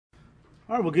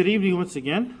All right, well, good evening once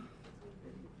again.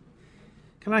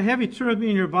 Can I have you turn with me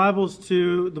in your Bibles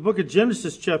to the book of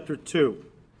Genesis chapter 2?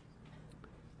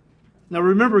 Now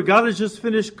remember, God has just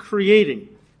finished creating.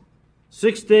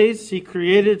 6 days He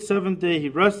created, seventh day He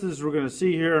rested, as we're going to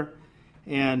see here.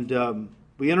 And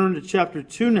we enter into chapter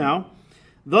 2 now.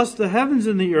 Thus the heavens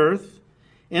and the earth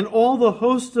and all the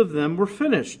hosts of them were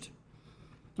finished.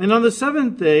 And on the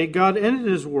seventh day God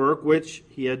ended His work which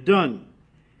He had done.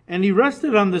 And He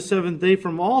rested on the seventh day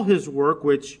from all His work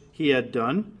which He had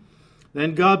done.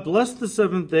 Then God blessed the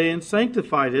seventh day and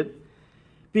sanctified it,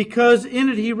 because in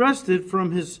it He rested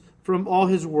from all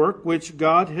His work which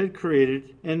God had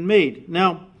created and made.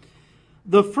 Now,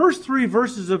 the first three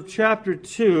verses of chapter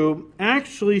 2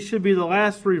 actually should be the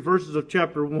last three verses of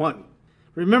chapter 1.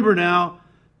 Remember now,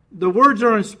 the words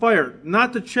are inspired,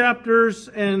 not the chapters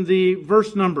and the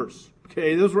verse numbers.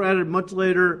 Okay, those were added much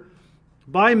later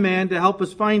by man to help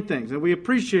us find things. And we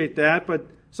appreciate that, but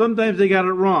sometimes they got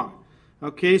it wrong.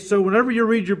 Okay, so whenever you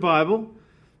read your Bible,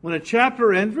 when a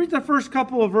chapter ends, read the first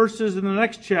couple of verses in the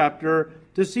next chapter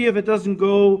to see if it doesn't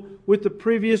go with the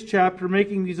previous chapter,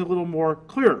 making these a little more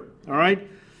clear. All right?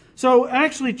 So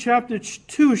actually, chapter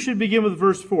 2 should begin with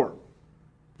verse 4.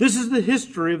 This is the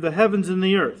history of the heavens and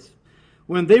the earth,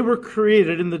 when they were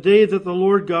created in the day that the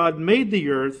Lord God made the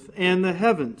earth and the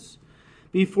heavens,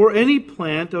 before any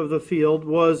plant of the field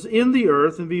was in the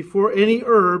earth, and before any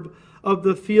herb of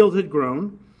the field had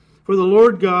grown. For the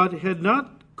Lord God had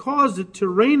not caused it to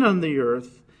rain on the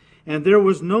earth, and there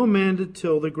was no man to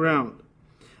till the ground.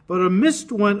 But a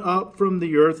mist went up from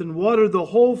the earth and watered the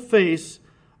whole face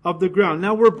of the ground.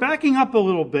 Now we're backing up a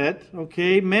little bit,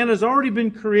 okay? Man has already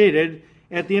been created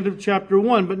at the end of chapter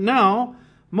 1, but now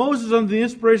Moses, under the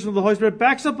inspiration of the Holy Spirit,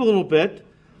 backs up a little bit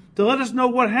to let us know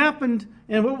what happened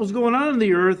and what was going on in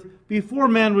the earth before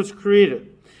man was created.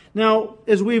 Now,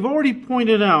 as we've already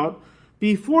pointed out,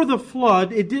 before the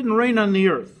flood, it didn't rain on the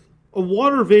earth. A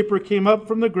water vapor came up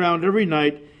from the ground every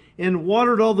night and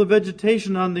watered all the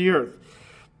vegetation on the earth.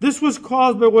 This was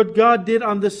caused by what God did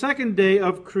on the second day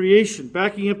of creation.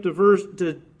 Backing up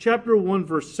to chapter 1,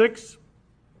 verse 6.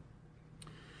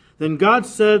 Then God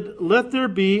said, "Let there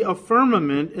be a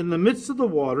firmament in the midst of the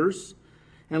waters,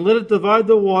 and let it divide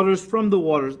the waters from the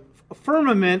waters." A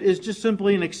firmament is just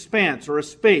simply an expanse or a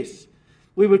space.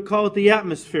 We would call it the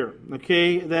atmosphere,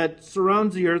 okay, that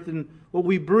surrounds the earth and what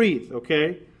we breathe,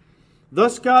 okay?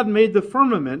 Thus God made the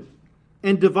firmament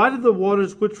and divided the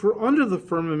waters which were under the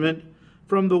firmament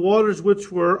from the waters which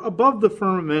were above the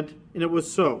firmament, and it was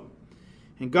so.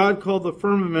 And God called the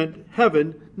firmament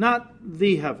heaven, not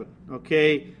the heaven,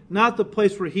 okay? Not the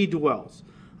place where He dwells.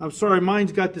 I'm sorry,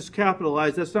 mine's got this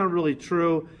capitalized. That's not really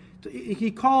true. He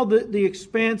called the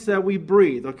expanse that we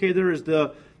breathe, okay? There is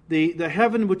the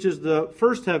heaven, which is the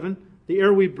first heaven, the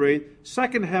air we breathe.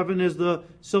 Second heaven is the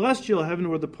celestial heaven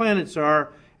where the planets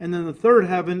are. And then the third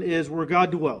heaven is where God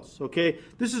dwells. Okay?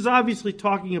 This is obviously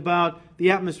talking about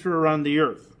the atmosphere around the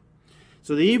earth.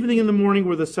 So the evening and the morning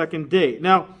were the second day.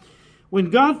 Now, when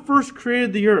God first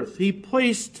created the earth, He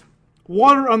placed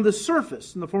water on the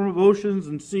surface in the form of oceans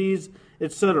and seas,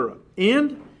 etc.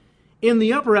 And in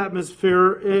the upper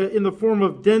atmosphere in the form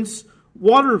of dense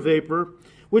water vapor,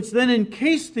 which then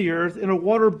encased the earth in a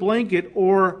water blanket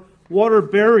or water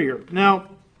barrier. Now,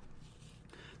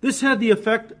 this had the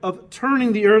effect of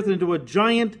turning the earth into a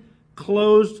giant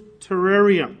closed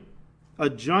terrarium.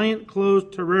 A giant closed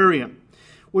terrarium,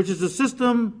 which is a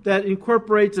system that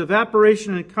incorporates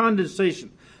evaporation and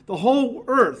condensation. The whole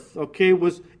earth, okay,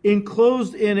 was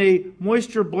enclosed in a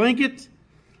moisture blanket,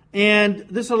 and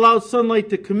this allowed sunlight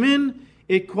to come in.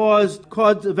 It caused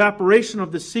evaporation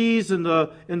of the seas and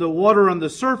the water on the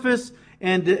surface.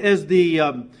 And as the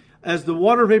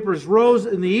water vapors rose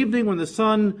in the evening, when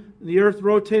the earth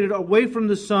rotated away from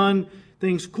the sun,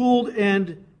 things cooled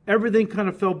and everything kind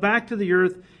of fell back to the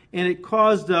earth, and it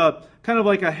caused kind of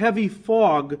like a heavy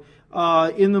fog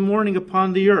in the morning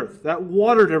upon the earth. That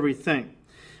watered everything.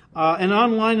 An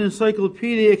online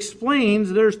encyclopedia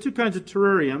explains there's two kinds of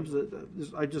terrariums.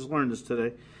 I just learned this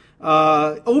today.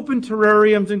 Open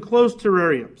terrariums and closed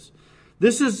terrariums.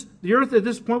 The earth at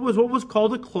this point was what was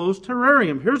called a closed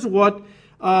terrarium. Here's what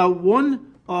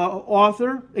one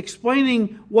author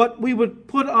explaining what we would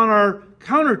put on our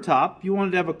countertop. You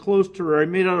wanted to have a closed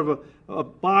terrarium made out of a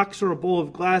box or a bowl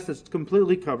of glass that's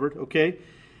completely covered. Okay,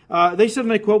 they said,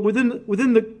 and I quote,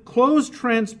 within the closed,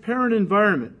 transparent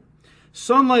environment,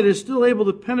 sunlight is still able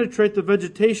to penetrate the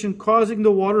vegetation, causing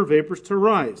the water vapors to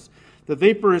rise. The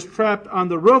vapor is trapped on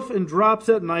the roof and drops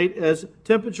at night as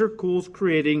temperature cools,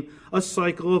 creating a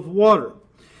cycle of water.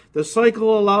 The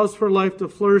cycle allows for life to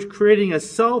flourish, creating a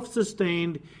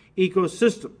self-sustained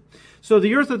ecosystem. So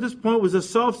the earth at this point was a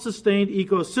self-sustained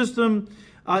ecosystem.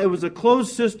 It was a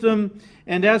closed system,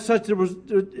 and as such, there was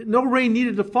no rain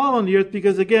needed to fall on the earth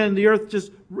because, again, the earth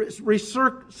just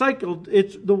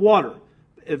recycled the water,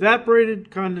 evaporated,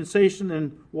 condensation,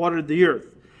 and watered the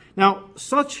earth. Now,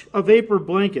 such a vapor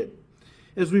blanket,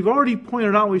 as we've already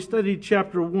pointed out when we studied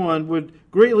chapter 1, would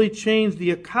greatly change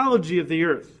the ecology of the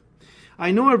earth.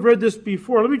 I know I've read this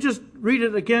before. Let me just read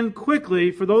it again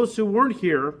quickly for those who weren't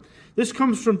here. This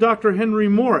comes from Dr. Henry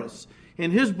Morris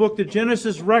in his book, The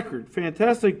Genesis Record.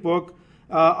 Fantastic book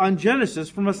on Genesis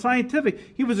from a scientific.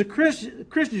 He was a Christian.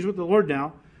 He's with the Lord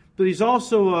now, but he's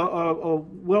also a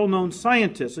well-known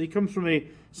scientist. So he comes from a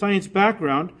science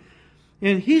background.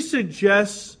 And he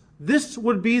suggests this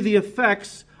would be the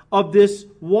effects of this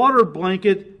water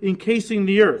blanket encasing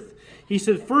the earth. He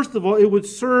said, first of all, it would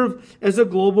serve as a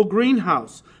global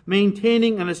greenhouse,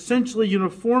 maintaining an essentially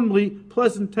uniformly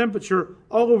pleasant temperature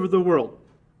all over the world.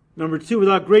 Number two,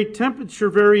 without great temperature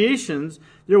variations,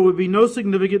 there would be no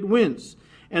significant winds,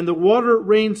 and the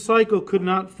water-rain cycle could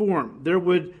not form. There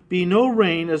would be no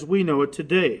rain as we know it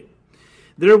today.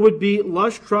 There would be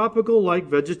lush tropical-like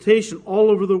vegetation all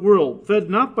over the world, fed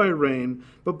not by rain,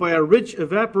 but by a rich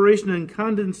evaporation and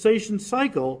condensation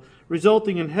cycle,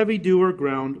 resulting in heavy dew or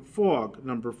ground fog.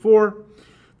 Number four,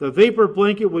 the vapor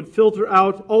blanket would filter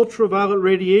out ultraviolet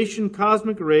radiation,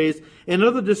 cosmic rays, and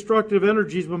other destructive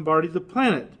energies bombarding the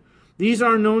planet. These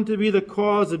are known to be the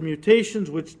cause of mutations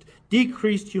which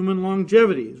decreased human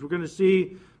longevity. As we're going to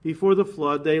see before the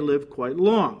flood, they lived quite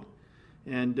long.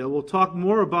 And we'll talk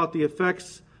more about the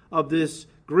effects of this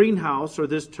greenhouse or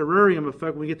this terrarium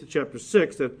effect when we get to chapter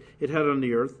 6 that it had on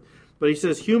the earth. But he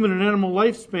says human and animal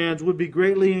lifespans would be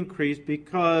greatly increased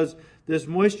because this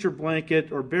moisture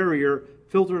blanket or barrier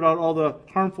filtered out all the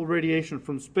harmful radiation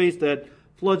from space that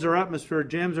floods our atmosphere,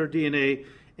 jams our DNA,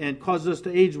 and causes us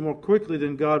to age more quickly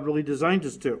than God really designed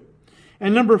us to.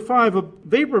 And number five, a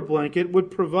vapor blanket would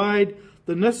provide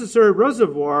the necessary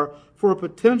reservoir for a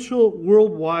potential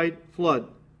worldwide flood.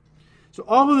 So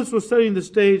all of this was setting the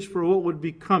stage for what would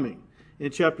be coming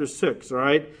in chapter 6, all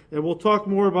right? And we'll talk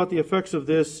more about the effects of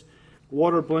this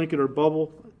water blanket or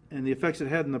bubble and the effects it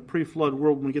had in the pre-flood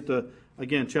world when we get to,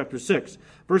 again, chapter 6.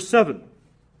 Verse 7.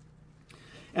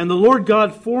 And the Lord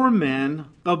God formed man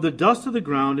of the dust of the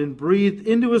ground and breathed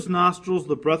into his nostrils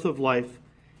the breath of life,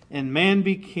 and man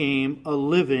became a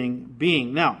living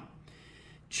being. Now,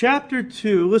 chapter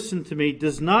 2, listen to me,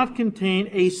 does not contain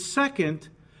a second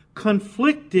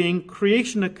conflicting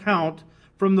creation account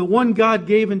from the one God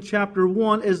gave in chapter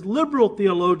 1, as liberal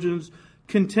theologians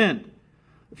contend.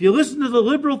 If you listen to the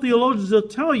liberal theologians, they'll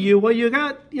tell you, well, you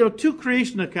got two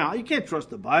creation accounts. You can't trust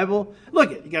the Bible.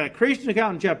 Look, you got a creation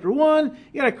account in chapter 1,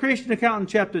 you got a creation account in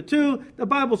chapter 2. The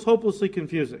Bible's hopelessly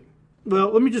confusing.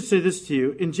 Well, let me just say this to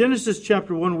you. In Genesis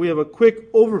chapter 1, we have a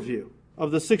quick overview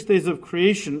of the 6 days of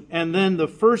creation and then the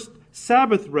first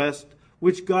Sabbath rest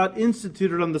which God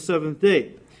instituted on the seventh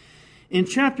day. In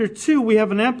chapter 2, we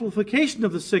have an amplification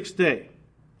of the sixth day.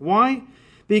 Why?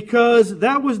 Because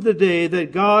that was the day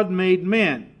that God made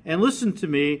man. And listen to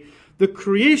me, the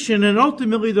creation and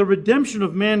ultimately the redemption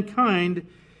of mankind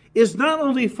is not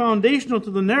only foundational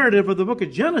to the narrative of the book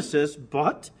of Genesis,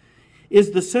 but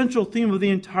is the central theme of the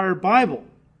entire Bible.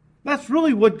 That's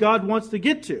really what God wants to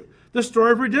get to, the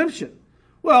story of redemption.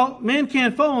 Well, man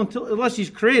can't fall unless he's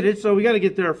created, so we got to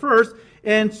get there first.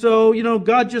 And so,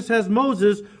 God just has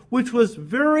Moses, which was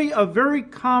a very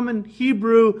common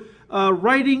Hebrew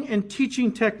writing and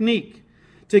teaching technique,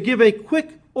 to give a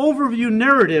quick overview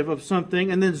narrative of something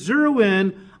and then zero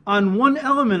in on one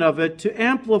element of it to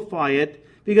amplify it,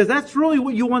 because that's really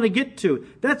what you want to get to.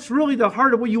 That's really the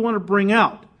heart of what you want to bring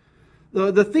out.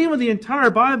 The theme of the entire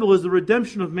Bible is the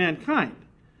redemption of mankind.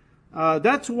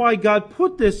 That's why God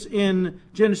put this in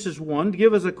Genesis 1, to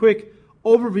give us a quick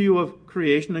overview of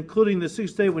creation, including the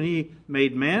sixth day when he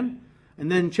made man.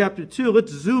 And then chapter 2,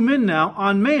 let's zoom in now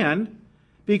on man,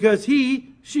 because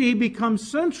she becomes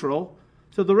central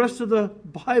to the rest of the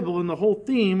Bible and the whole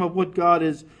theme of what God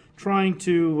is trying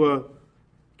to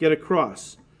get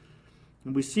across.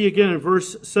 And we see again in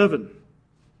verse 7,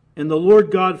 and the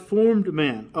Lord God formed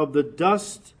man of the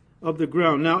dust of the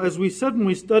ground. Now, as we said when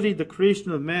we studied the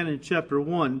creation of man in chapter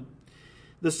 1,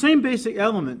 the same basic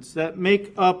elements that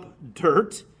make up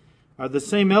dirt are the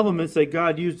same elements that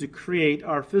God used to create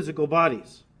our physical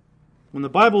bodies. When the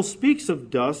Bible speaks of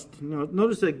dust,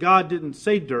 notice that God didn't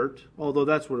say dirt, although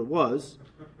that's what it was.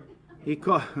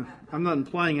 I'm not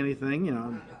implying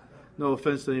anything, no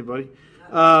offense to anybody.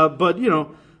 But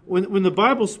when the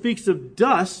Bible speaks of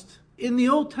dust, in the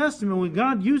Old Testament, when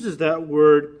God uses that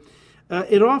word,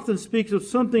 it often speaks of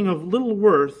something of little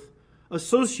worth,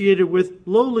 associated with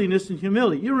lowliness and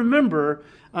humility. You remember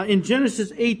in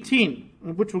Genesis 18,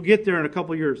 which we'll get there in a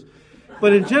couple years,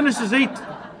 but in Genesis 18,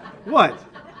 what?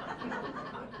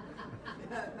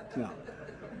 No.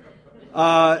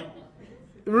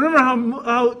 Remember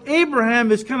how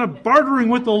Abraham is kind of bartering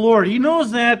with the Lord. He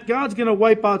knows that God's going to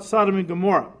wipe out Sodom and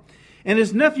Gomorrah. And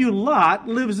his nephew Lot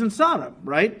lives in Sodom,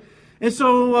 right? And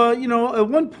so, at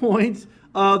one point,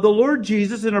 the Lord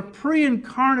Jesus, in a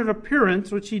pre-incarnate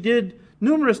appearance, which he did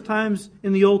numerous times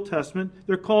in the Old Testament,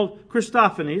 they're called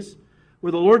Christophanies,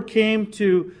 where the Lord came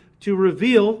to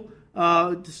reveal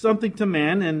something to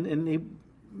man, and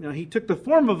he took the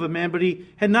form of a man, but he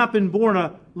had not been born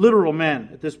a literal man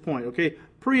at this point, okay?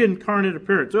 Pre-incarnate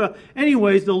appearance.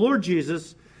 Anyways, the Lord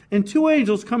Jesus and two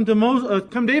angels come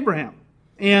to Abraham,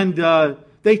 and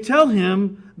they tell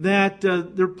him that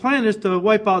their plan is to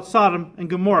wipe out Sodom and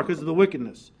Gomorrah because of the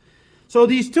wickedness. So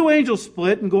these two angels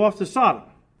split and go off to Sodom.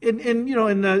 In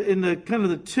the kind of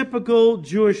the typical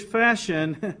Jewish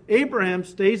fashion, Abraham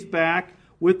stays back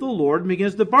with the Lord and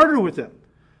begins to barter with him.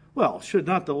 Well, should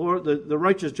not the Lord, the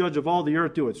righteous judge of all the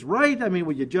earth, do what's right? I mean,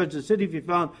 would you judge the city if you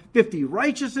found 50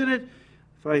 righteous in it?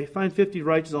 If I find 50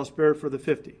 righteous, I'll spare it for the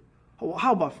 50. Well,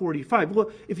 how about 45?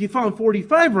 Well, if you found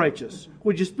 45 righteous,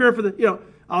 would you spare for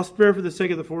I'll spare for the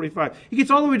sake of the 45. He gets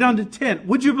all the way down to 10.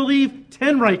 Would you believe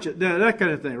 10 righteous? That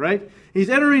kind of thing, right? He's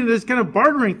entering this kind of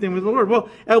bartering thing with the Lord. Well,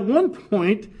 at one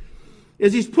point,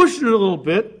 as he's pushing it a little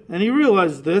bit, and he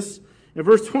realizes this, in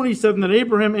verse 27, that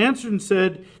Abraham answered and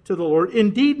said to the Lord,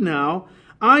 "Indeed now,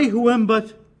 I who am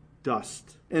but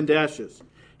dust and ashes,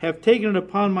 have taken it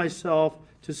upon myself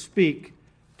to speak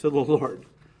to the Lord."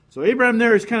 So Abraham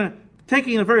there is kind of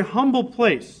taking a very humble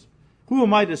place. Who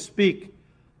am I to speak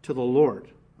to the Lord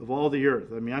of all the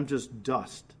earth? I mean, I'm just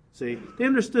dust. See, they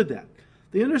understood that.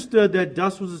 They understood that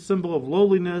dust was a symbol of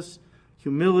lowliness,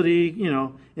 humility.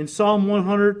 In Psalm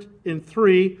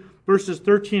 103, verses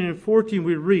 13 and 14,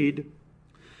 we read,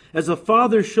 "As a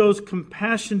father shows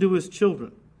compassion to his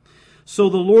children, so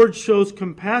the Lord shows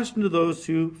compassion to those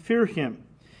who fear him.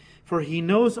 For he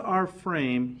knows our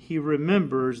frame, he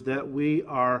remembers that we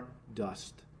are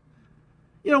dust."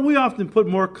 We often put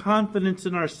more confidence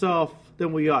in ourselves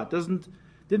than we ought.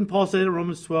 Didn't Paul say that in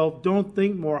Romans 12? Don't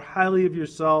think more highly of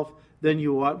yourself than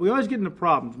you ought. We always get into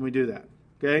problems when we do that,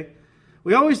 okay?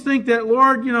 We always think that,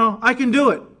 Lord, I can do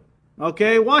it,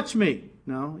 okay? Watch me.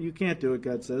 No, you can't do it,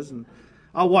 God says, and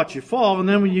I'll watch you fall, and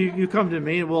then when you come to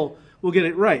me, and we'll get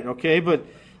it right, okay? But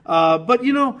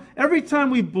every time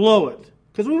we blow it,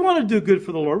 because we want to do good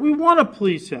for the Lord, we want to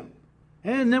please him,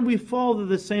 and then we fall to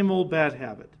the same old bad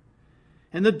habit.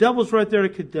 And the devil's right there to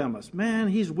condemn us. Man,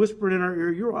 he's whispering in our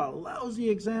ear, "You're a lousy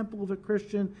example of a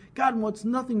Christian. God wants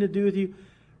nothing to do with you."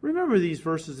 Remember these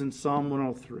verses in Psalm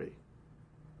 103.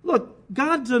 Look,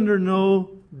 God's under no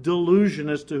delusion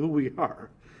as to who we are.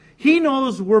 He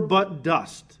knows we're but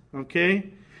dust,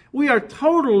 okay? We are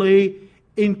totally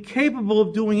incapable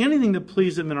of doing anything to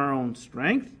please him in our own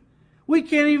strength. We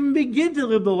can't even begin to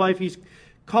live the life he's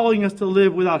calling us to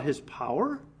live without his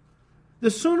power. The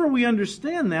sooner we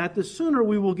understand that, the sooner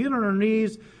we will get on our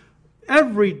knees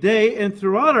every day and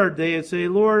throughout our day and say,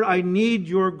 "Lord, I need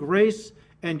your grace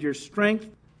and your strength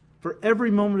for every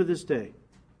moment of this day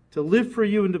to live for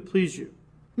you and to please you."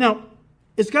 Now,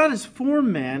 as God has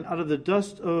formed man out of the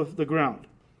dust of the ground,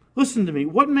 listen to me,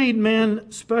 what made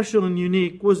man special and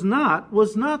unique was not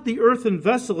the earthen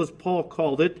vessel, as Paul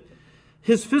called it,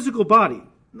 his physical body,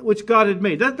 which God had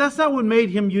made. That's not what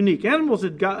made him unique. Animals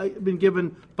had been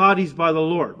given bodies by the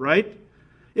Lord, right?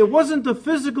 It wasn't the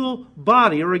physical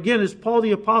body, or again, as Paul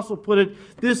the Apostle put it,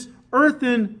 this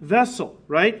earthen vessel,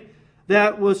 right?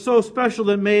 That was so special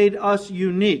that made us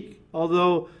unique.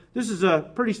 Although this is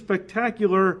a pretty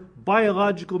spectacular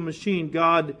biological machine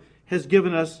God has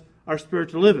given us our spirit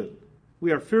to live in.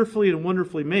 We are fearfully and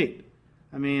wonderfully made.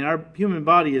 I mean, our human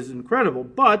body is incredible,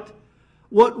 but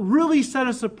what really set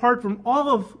us apart from all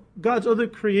of God's other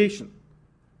creation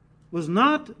was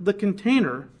not the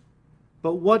container,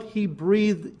 but what he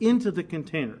breathed into the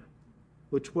container,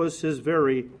 which was his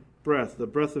very breath, the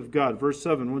breath of God. Verse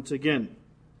 7, once again.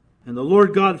 "And the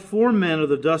Lord God formed man of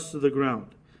the dust of the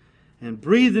ground, and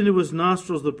breathed into his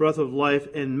nostrils the breath of life,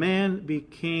 and man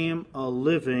became a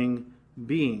living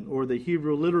being." Or the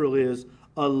Hebrew literally is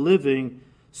a living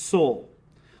soul.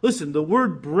 Listen, the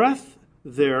word breath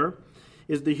there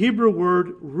is the Hebrew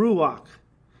word ruach.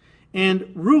 And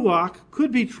ruach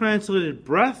could be translated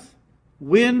breath,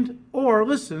 wind, or,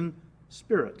 listen,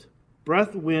 spirit.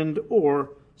 Breath, wind, or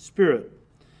spirit.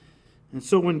 And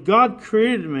so when God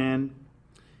created man,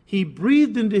 he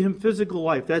breathed into him physical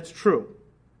life. That's true.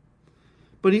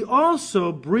 but he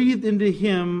also breathed into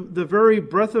him the very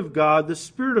breath of God, the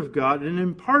Spirit of God, and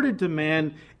imparted to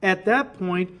man at that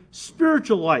point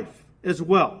spiritual life as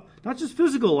well. Not just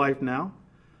physical life now,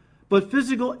 but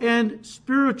physical and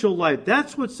spiritual life.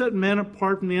 That's what set man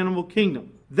apart from the animal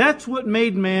kingdom. That's what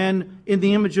made man in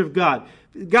the image of God.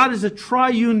 God is a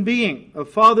triune being of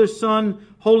Father, Son,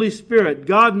 Holy Spirit.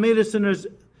 God made us in His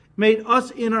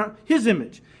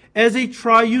image as a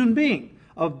triune being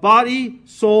of body,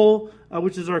 soul,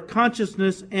 which is our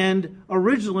consciousness, and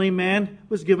originally man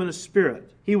was given a spirit.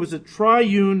 He was a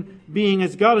triune being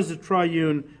as God is a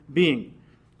triune being.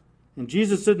 And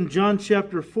Jesus said in John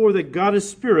chapter 4 that God is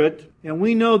spirit, and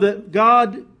we know that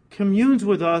God communes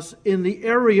with us in the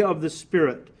area of the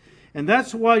Spirit. And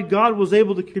that's why God was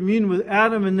able to commune with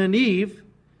Adam and then Eve,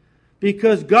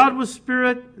 because God was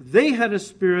spirit, they had a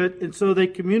spirit, and so they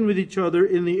communed with each other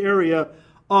in the area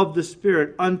of the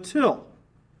Spirit until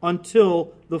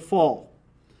the fall,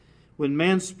 when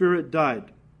man's spirit died.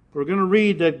 We're going to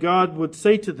read that God would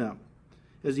say to them,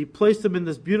 as He placed them in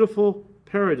this beautiful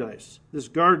paradise, this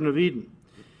Garden of Eden.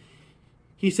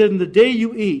 He said, "In the day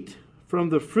you eat from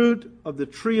the fruit of the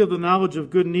tree of the knowledge of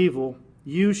good and evil,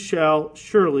 you shall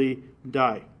surely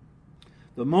die."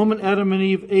 The moment Adam and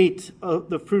Eve ate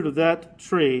the fruit of that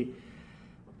tree,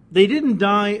 they didn't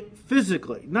die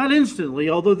physically, not instantly,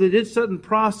 although they did set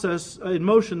in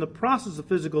motion the process of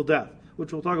physical death,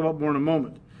 which we'll talk about more in a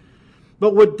moment.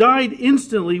 But what died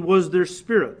instantly was their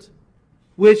spirit,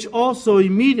 which also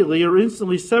immediately or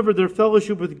instantly severed their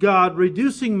fellowship with God,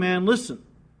 reducing man, listen,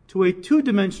 to a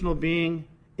two-dimensional being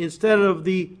instead of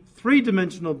the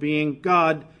three-dimensional being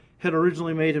God had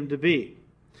originally made him to be.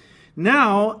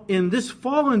 Now, in this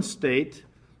fallen state,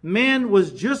 man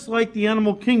was just like the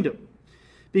animal kingdom.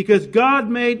 Because God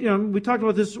made, we talked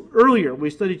about this earlier. We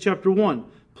studied chapter 1.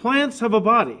 Plants have a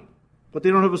body, but they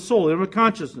don't have a soul. They don't have a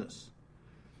consciousness.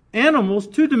 Animals,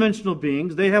 two-dimensional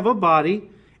beings, they have a body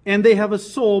and they have a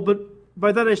soul, but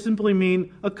by that I simply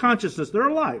mean a consciousness. They're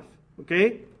alive,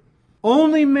 okay?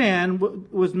 Only man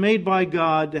was made by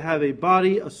God to have a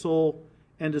body, a soul,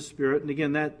 and a spirit. And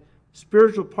again, that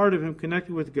spiritual part of him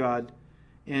connected with God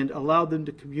and allowed them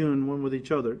to commune one with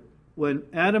each other. When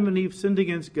Adam and Eve sinned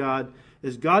against God,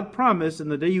 as God promised, in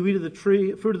the day you eat of the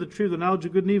fruit of the tree of the knowledge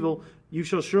of good and evil, you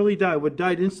shall surely die. What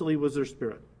died instantly was their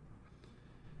spirit.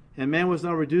 And man was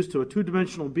now reduced to a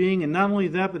two-dimensional being, and not only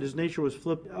that, but his nature was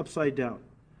flipped upside down.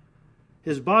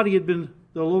 His body had been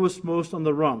the lowest most on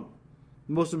the rung.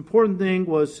 The most important thing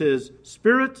was his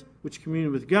spirit, which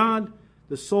communed with God,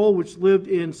 the soul, which lived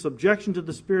in subjection to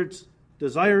the spirit's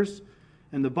desires,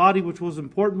 and the body, which was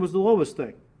important, was the lowest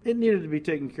thing. It needed to be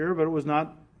taken care of, but it was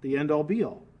not the end-all,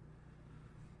 be-all.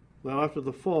 Well, after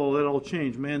the fall, that all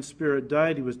changed. Man's spirit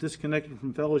died. He was disconnected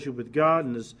from fellowship with God,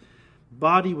 and his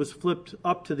body was flipped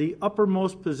up to the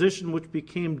uppermost position, which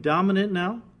became dominant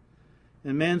now.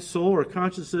 And man's soul or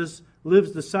consciousness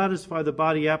lives to satisfy the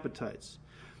body appetites.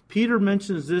 Peter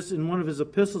mentions this in one of his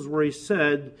epistles where he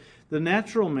said, the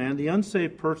natural man, the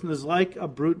unsaved person, is like a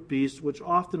brute beast, which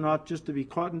often ought just to be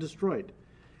caught and destroyed.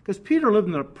 Because Peter lived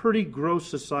in a pretty gross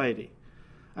society.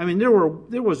 I mean, there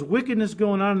was wickedness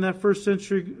going on in that first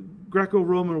century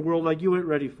Greco-Roman world like you ain't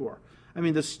ready for. I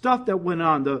mean, the stuff that went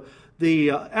on,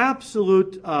 the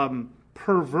absolute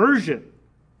perversion.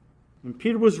 And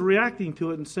Peter was reacting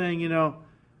to it and saying,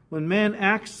 when man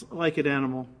acts like an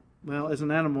animal, well, as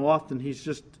an animal often,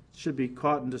 should be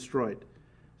caught and destroyed.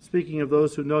 Speaking of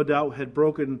those who no doubt had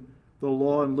broken the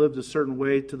law and lived a certain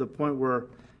way to the point where,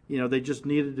 they just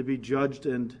needed to be judged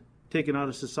and taken out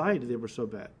of society. They were so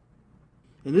bad.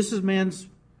 And this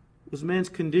was man's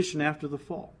condition after the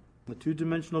fall. A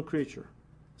two-dimensional creature,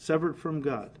 severed from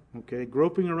God, okay,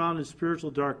 groping around in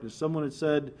spiritual darkness. Someone had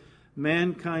said,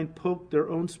 mankind poked their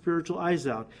own spiritual eyes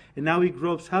out, and now he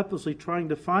gropes helplessly trying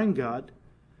to find God.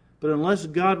 But unless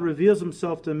God reveals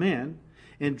himself to man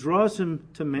and draws him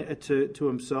to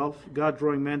himself, God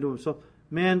drawing man to himself,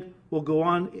 man will go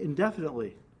on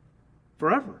indefinitely,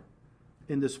 forever,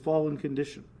 in this fallen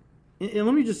condition. And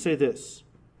let me just say this.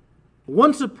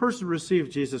 Once a person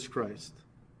receives Jesus Christ,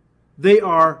 they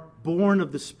are born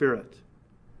of the Spirit.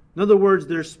 In other words,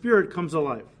 their spirit comes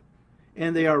alive.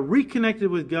 And they are reconnected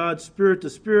with God, spirit to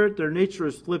spirit. Their nature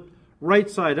is flipped right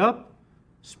side up.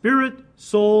 Spirit,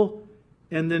 soul,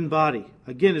 and then body.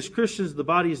 Again, as Christians, the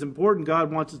body is important.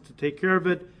 God wants us to take care of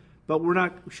it. But we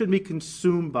shouldn't be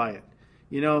consumed by it.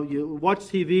 You watch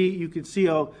TV, you can see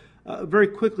very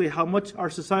quickly how much our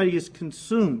society is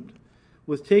consumed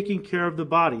with taking care of the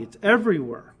body. It's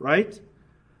everywhere, right?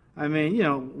 I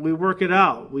mean, we work it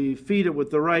out. We feed it with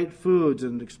the right foods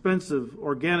and expensive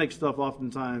organic stuff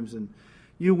oftentimes. And,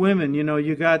 you women,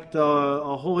 you got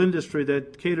a whole industry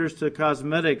that caters to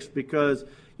cosmetics because,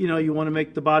 you want to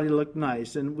make the body look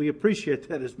nice. And we appreciate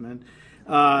that as men.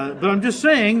 But I'm just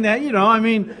saying that,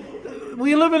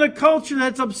 we live in a culture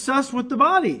that's obsessed with the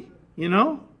body,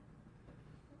 And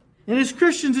as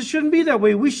Christians, it shouldn't be that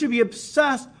way. We should be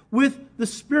obsessed with the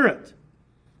Spirit,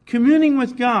 communing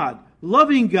with God,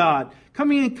 loving God,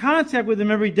 coming in contact with Him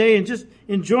every day, and just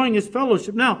enjoying His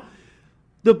fellowship. Now,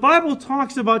 the Bible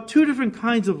talks about two different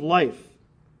kinds of life.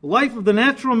 Life of the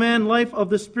natural man, life of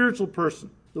the spiritual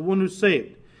person, the one who's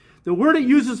saved. The word it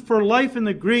uses for life in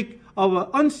the Greek of an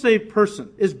unsaved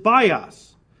person is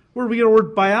bios, where we get our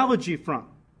word biology from.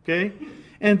 Okay?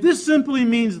 And this simply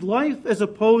means life as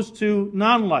opposed to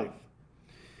non-life.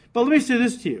 But let me say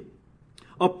this to you.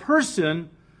 A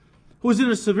person who's in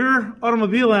a severe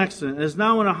automobile accident and is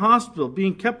now in a hospital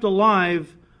being kept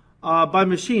alive by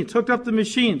machines, hooked up to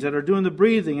machines that are doing the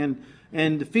breathing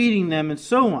and feeding them and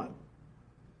so on.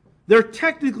 They're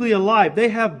technically alive. They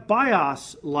have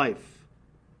bios life.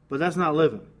 But that's not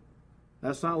living.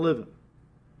 That's not living.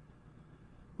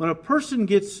 When a person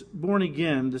gets born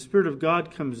again, the Spirit of God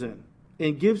comes in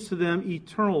and gives to them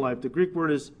eternal life. The Greek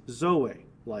word is zoe,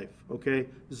 life. Okay?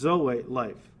 Zoe,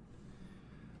 life.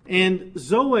 And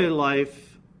zoe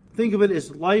life, think of it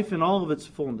as life in all of its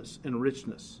fullness and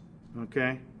richness.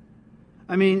 Okay?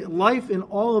 I mean, life in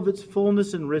all of its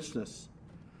fullness and richness.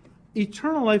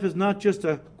 Eternal life is not just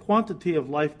a quantity of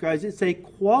life, guys. It's a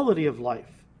quality of life.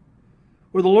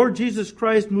 Where the Lord Jesus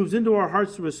Christ moves into our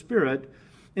hearts through His Spirit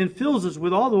and fills us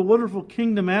with all the wonderful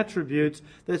kingdom attributes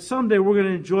that someday we're going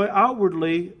to enjoy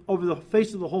outwardly over the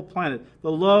face of the whole planet.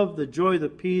 The love, the joy, the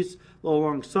peace, the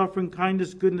long-suffering,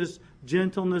 kindness, goodness,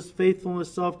 gentleness,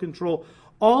 faithfulness, self-control.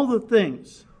 All the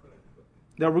things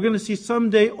that we're going to see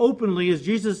someday openly as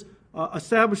Jesus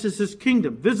establishes His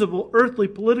kingdom, visible, earthly,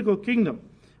 political kingdom,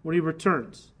 when He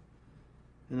returns.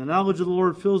 And the knowledge of the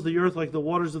Lord fills the earth like the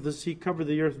waters of the sea cover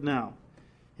the earth now.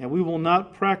 And we will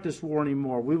not practice war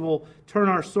anymore. We will turn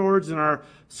our swords and our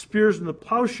spears into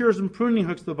plowshares and pruning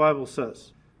hooks, the Bible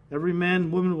says. Every man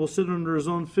and woman will sit under his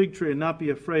own fig tree and not be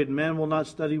afraid. Man will not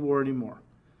study war anymore.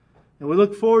 And we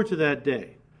look forward to that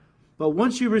day. But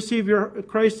once you receive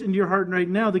Christ into your heart right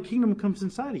now, the kingdom comes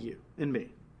inside of you and me.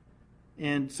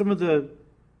 And some of the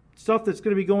stuff that's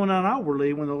going to be going on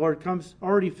outwardly when the Lord comes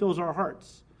already fills our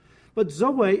hearts. But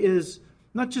Zoe is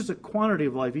not just a quantity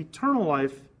of life. Eternal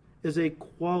life is a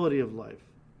quality of life.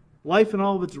 Life in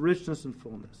all of its richness and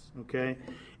fullness. Okay?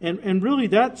 And really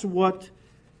that's what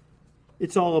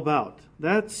it's all about.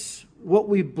 That's what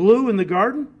we blew in the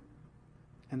garden.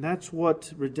 And that's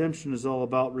what redemption is all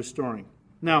about, restoring.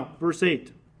 Now, verse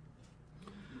 8.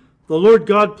 The Lord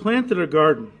God planted a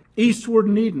garden eastward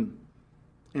in Eden.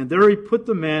 And there He put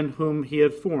the man whom He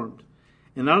had formed.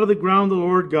 And out of the ground the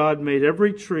Lord God made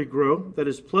every tree grow that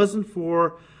is pleasant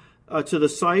to the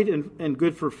sight and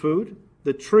good for food.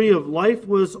 The tree of life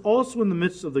was also in the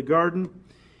midst of the garden,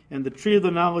 and the tree of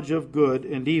the knowledge of good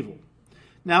and evil.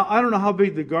 Now, I don't know how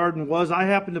big the garden was. I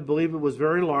happen to believe it was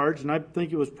very large, and I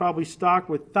think it was probably stocked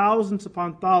with thousands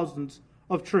upon thousands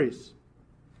of trees.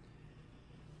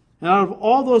 And out of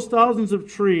all those thousands of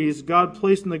trees God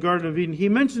placed in the Garden of Eden, He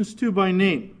mentions two by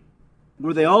name.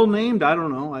 Were they all named? I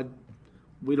don't know.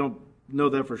 We don't know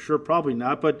that for sure. Probably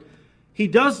not. But He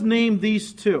does name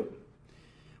these two.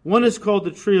 One is called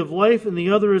the tree of life, and the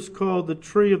other is called the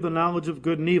tree of the knowledge of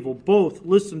good and evil. Both,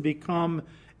 listen, become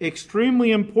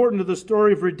extremely important to the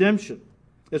story of redemption,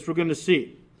 as we're going to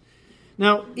see.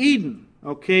 Now, Eden,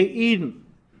 Eden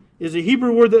is a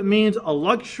Hebrew word that means a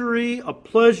luxury, a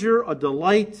pleasure, a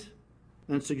delight,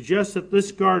 and suggests that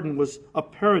this garden was a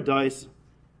paradise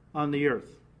on the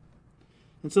earth.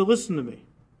 And so listen to me.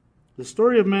 The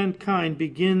story of mankind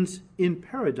begins in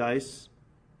paradise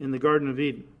in the Garden of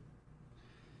Eden.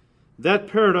 That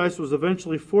paradise was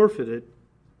eventually forfeited,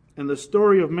 and the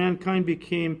story of mankind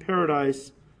became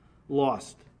paradise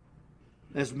lost,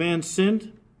 as man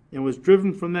sinned and was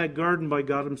driven from that garden by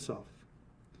God Himself.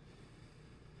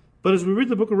 But as we read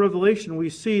the book of Revelation,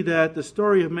 we see that the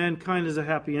story of mankind is a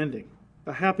happy ending.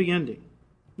 A happy ending.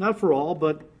 Not for all,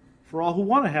 but for all who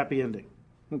want a happy ending.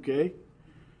 Okay?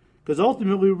 Because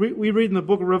ultimately we read in the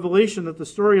book of Revelation that the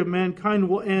story of mankind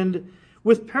will end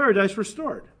with paradise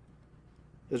restored,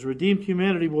 as redeemed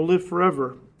humanity will live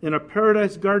forever in a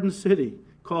paradise garden city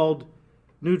called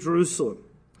New Jerusalem.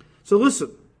 So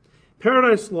listen,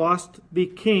 paradise lost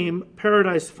became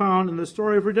paradise found in the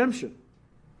story of redemption.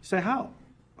 You say, how?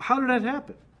 How did that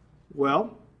happen?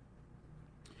 Well,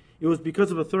 it was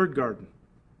because of a third garden,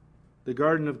 the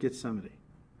Garden of Gethsemane,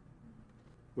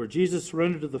 where Jesus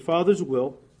surrendered to the Father's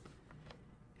will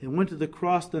and went to the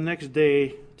cross the next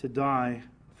day to die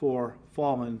for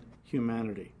fallen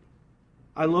humanity.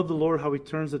 I love the Lord, how he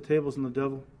turns the tables on the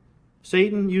devil.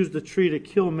 Satan used the tree to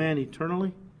kill man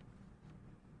eternally,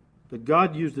 but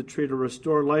God used the tree to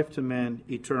restore life to man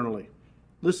eternally.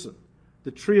 Listen,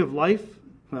 the tree of life,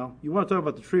 well, you want to talk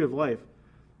about the tree of life.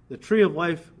 The tree of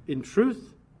life in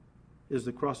truth is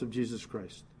the cross of Jesus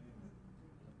Christ.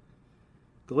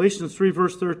 Galatians 3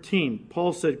 verse 13,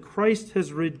 Paul said, Christ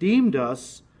has redeemed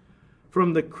us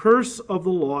from the curse of the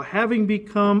law, having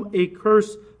become a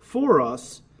curse for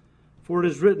us. For it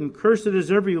is written, cursed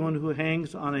is everyone who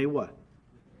hangs on a what?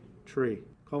 Tree.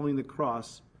 Calling the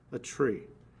cross a tree.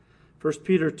 1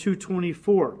 Peter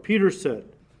 2:24, Peter said,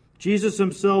 Jesus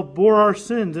himself bore our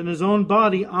sins in his own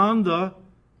body on the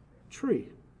tree,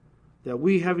 that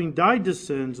we, having died to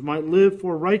sins, might live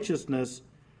for righteousness,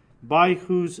 by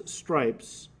whose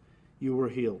stripes you were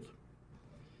healed.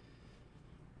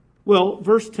 Well,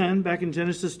 verse 10, back in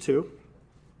Genesis 2,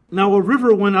 now a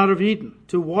river went out of Eden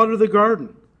to water the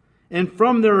garden, and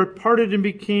from there it parted and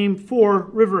became 4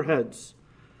 riverheads.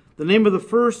 The name of the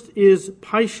first is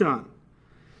Pishon.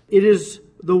 It is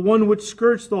the one which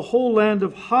skirts the whole land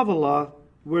of Havilah,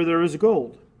 where there is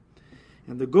gold.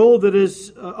 And the gold that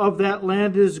is of that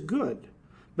land is good.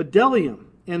 Bdellium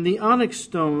and the onyx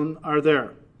stone are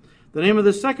there. The name of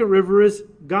the second river is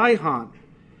Gihon,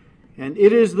 and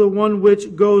it is the one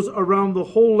which goes around the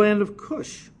whole land of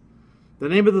Cush. The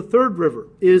name of the third river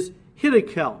is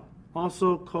Hiddekel,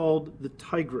 also called the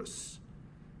Tigris.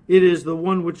 It is the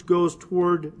one which goes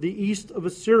toward the east of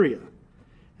Assyria.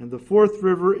 And the fourth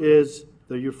river is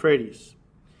the Euphrates.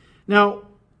 Now,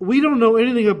 we don't know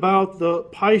anything about the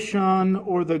Pishon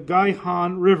or the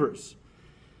Gihon rivers.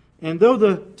 And though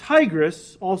the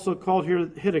Tigris, also called here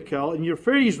Hiddekel, and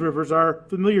Euphrates rivers are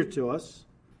familiar to us,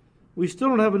 we still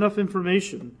don't have enough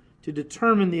information to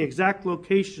determine the exact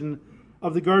location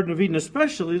of the Garden of Eden,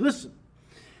 especially, listen,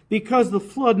 because the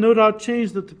flood no doubt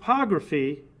changed the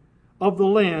topography of the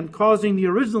land, causing the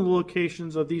original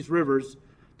locations of these rivers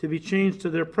to be changed to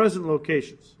their present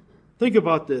locations. Think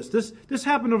about this. This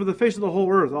happened over the face of the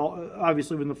whole earth,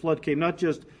 obviously, when the flood came, not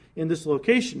just in this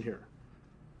location here.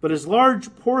 But as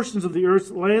large portions of the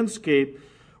earth's landscape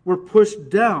were pushed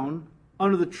down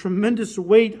under the tremendous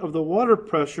weight of the water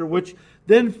pressure, which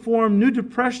then formed new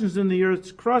depressions in the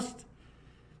earth's crust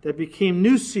that became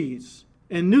new seas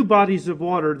and new bodies of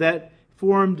water that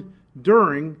formed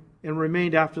during and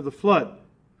remained after the flood.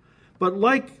 But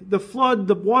like the flood,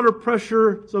 the water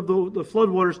pressure of the flood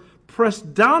waters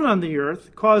pressed down on the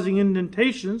earth, causing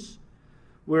indentations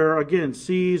where, again,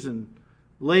 seas and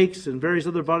lakes and various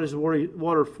other bodies of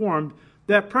water formed.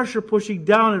 That pressure pushing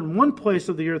down in one place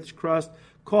of the earth's crust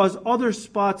caused other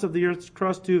spots of the earth's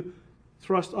crust to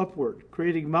thrust upward,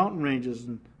 creating mountain ranges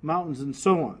and mountains and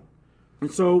so on.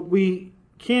 And so we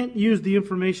can't use the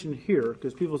information here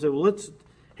because people say, well, the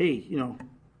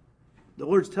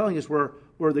Lord's telling us where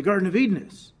the Garden of Eden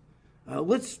is.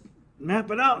 Let's map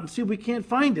it out and see if we can't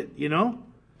find it,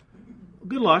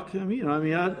 Good luck.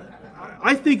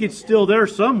 I think it's still there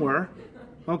somewhere.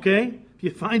 Okay? If you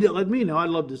find it, let me know.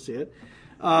 I'd love to see it.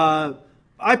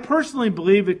 I personally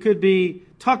believe it could be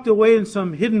tucked away in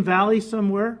some hidden valley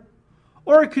somewhere,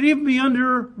 or it could even be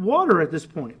under water at this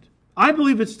point. I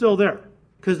believe it's still there.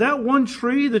 Because that one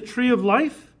tree, the tree of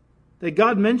life, that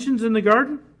God mentions in the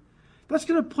garden, that's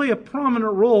going to play a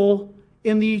prominent role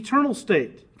in the eternal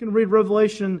state. You can read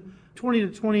Revelation 20 to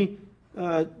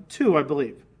 22, I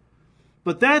believe.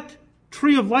 But that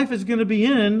tree of life is going to be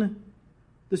in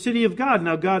the city of God.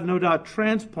 Now, God no doubt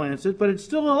transplants it, but it's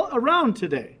still around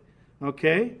today.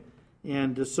 Okay?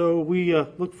 And so we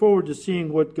look forward to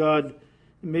seeing what God,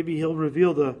 maybe he'll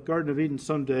reveal the Garden of Eden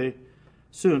someday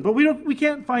soon. But we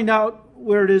can't find out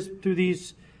where it is through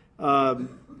these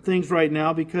things right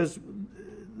now because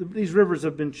these rivers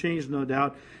have been changed, no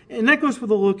doubt. And that goes for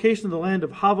the location of the land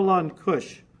of Havilah and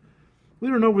Cush. We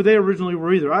don't know where they originally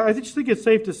were either. I just think it's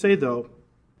safe to say, though,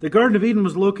 the Garden of Eden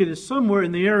was located somewhere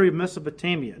in the area of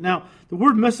Mesopotamia. Now, the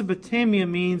word Mesopotamia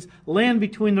means land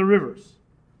between the rivers.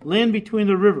 Land between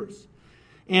the rivers.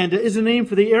 And is a name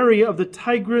for the area of the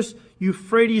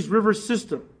Tigris-Euphrates river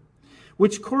system,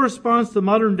 which corresponds to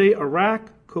modern-day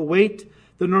Iraq, Kuwait,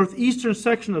 the northeastern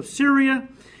section of Syria,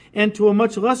 and to a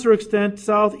much lesser extent,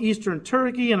 southeastern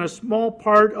Turkey and a small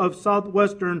part of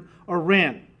southwestern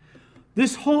Iran.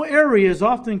 This whole area is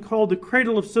often called the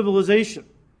cradle of civilization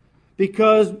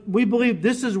because we believe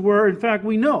this is where, in fact,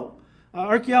 we know.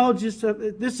 Archaeologists,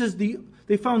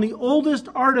 they found the oldest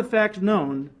artifact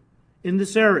known in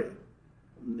this area.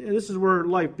 This is where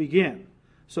life began.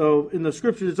 So in the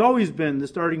scriptures, it's always been the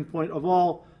starting point of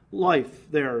all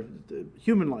life there,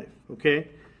 human life, okay?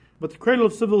 but the cradle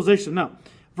of civilization. Now,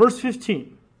 verse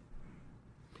 15.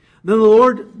 Then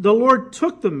the Lord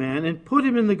took the man and put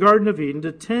him in the Garden of Eden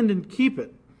to tend and keep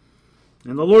it.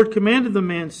 And the Lord commanded the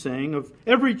man, saying, Of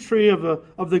every tree of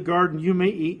the garden you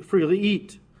may freely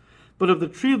eat, but of the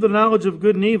tree of the knowledge of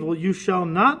good and evil you shall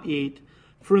not eat,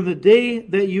 for in the day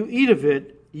that you eat of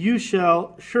it you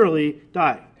shall surely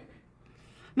die.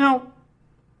 Now,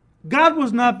 God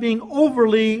was not being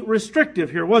overly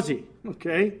restrictive here, was he?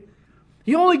 Okay.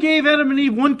 He only gave Adam and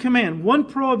Eve one command, one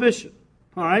prohibition.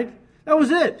 All right? That was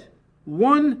it.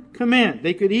 One command.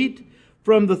 They could eat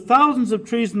from the thousands of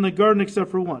trees in the garden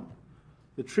except for one,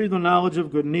 the tree of the knowledge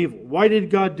of good and evil. Why did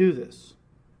God do this?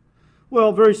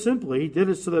 Well, very simply, he did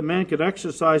it so that man could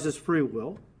exercise his free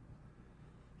will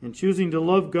in choosing to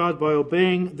love God by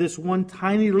obeying this one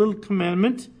tiny little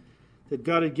commandment that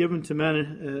God had given to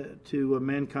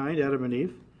mankind, Adam and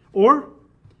Eve. Or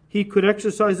he could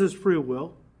exercise his free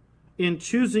will in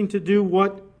choosing to do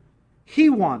what he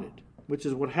wanted, which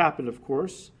is what happened, of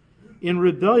course, in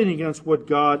rebellion against what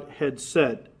God had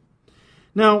said.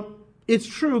 Now, it's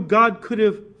true, God could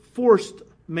have forced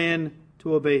man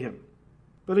to obey him.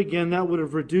 But again, that would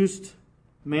have reduced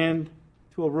man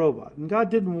to a robot. And God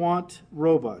didn't want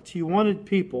robots. He wanted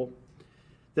people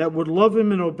that would love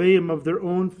him and obey him of their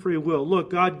own free will.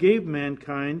 Look, God gave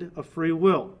mankind a free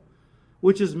will,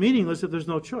 which is meaningless if there's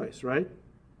no choice, right?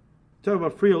 Talk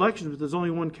about free elections, but there's only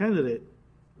one candidate.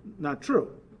 Not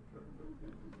true.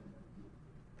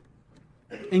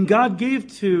 And God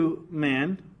gave to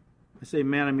man, I say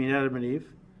man, I mean Adam and Eve,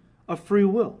 a free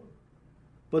will.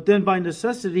 But then by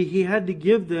necessity, he had to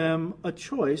give them a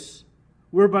choice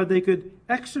whereby they could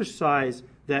exercise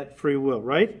that free will,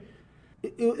 right?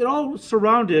 It all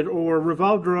surrounded or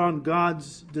revolved around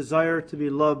God's desire to be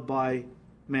loved by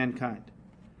mankind.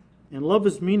 And love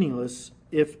is meaningless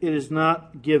if it is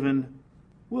not given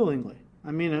willingly.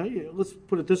 I mean, let's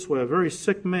put it this way, a very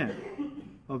sick man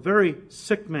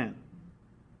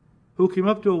who came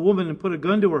up to a woman and put a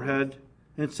gun to her head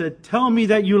and said, "Tell me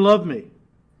that you love me."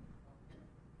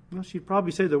 Well, she'd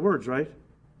probably say the words, right?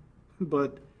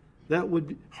 But that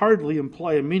would hardly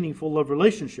imply a meaningful love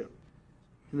relationship.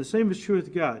 And the same is true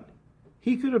with God.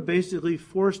 He could have basically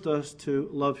forced us to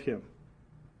love him.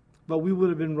 But we would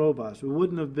have been robots. We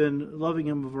wouldn't have been loving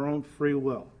him of our own free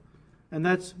will. And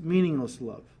that's meaningless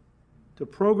love. To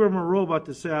program a robot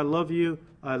to say, "I love you,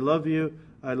 I love you,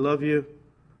 I love you,"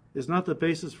 is not the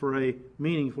basis for a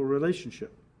meaningful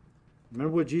relationship.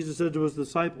 Remember what Jesus said to his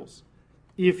disciples.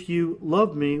 If you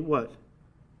love me, what?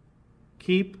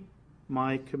 Keep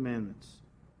my commandments.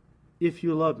 If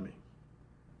you love me,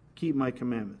 keep my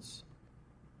commandments.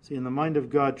 See, in the mind of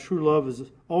God, true love is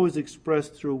always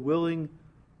expressed through willing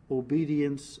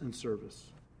obedience and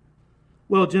service.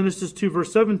 Well, Genesis 2,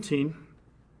 verse 17,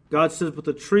 God says, "But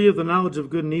the tree of the knowledge of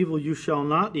good and evil you shall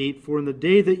not eat, for in the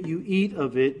day that you eat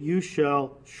of it, you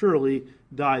shall surely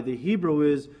die." The Hebrew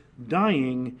is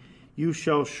dying, you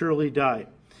shall surely die.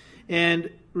 And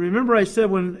remember I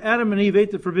said when Adam and Eve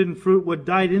ate the forbidden fruit, what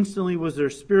died instantly was their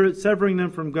spirit, severing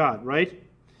them from God, right?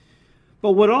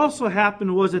 But what also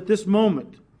happened was at this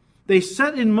moment, they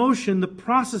set in motion the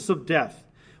process of death.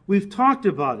 We've talked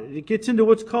about it. It gets into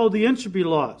what's called the entropy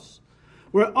laws,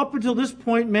 where up until this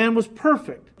point, man was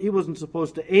perfect. He wasn't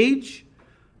supposed to age.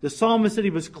 The psalmist said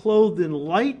he was clothed in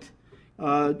light.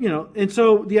 And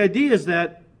so the idea is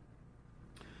that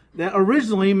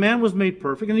originally man was made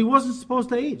perfect, and he wasn't supposed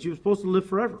to age. He was supposed to live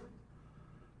forever.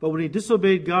 But when he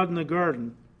disobeyed God in the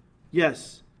garden,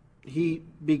 yes, he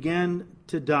began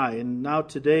to die. And now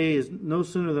today is no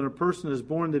sooner than a person is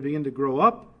born, they begin to grow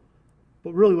up.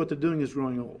 But really what they're doing is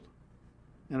growing old.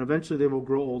 And eventually they will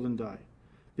grow old and die.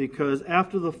 Because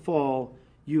after the fall,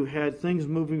 you had things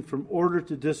moving from order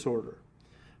to disorder,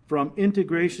 from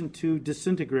integration to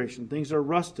disintegration. Things are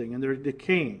rusting and they're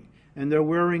decaying and they're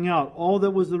wearing out. All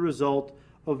that was the result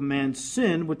of man's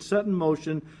sin, which set in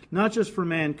motion not just for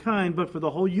mankind, but for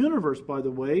the whole universe, by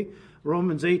the way.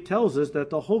 Romans 8 tells us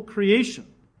that the whole creation,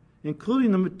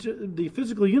 including the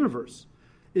physical universe,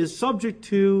 is subject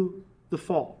to the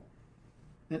fall.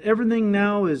 And everything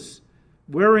now is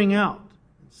wearing out.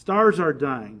 Stars are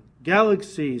dying.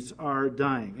 Galaxies are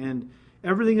dying. And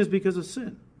everything is because of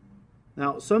sin.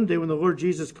 Now, someday when the Lord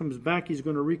Jesus comes back, he's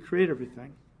going to recreate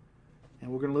everything.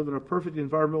 And we're going to live in a perfect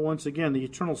environment once again, the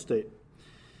eternal state.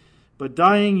 But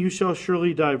dying, you shall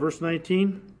surely die. Verse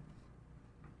 19.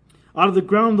 Out of the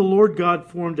ground the Lord God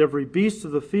formed every beast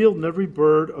of the field and every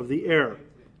bird of the air.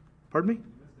 Pardon me?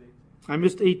 I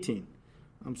missed 18.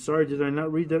 I'm sorry, did I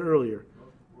not read that earlier?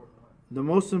 The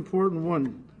most important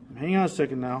one. Hang on a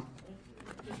second now.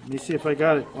 Let me see if I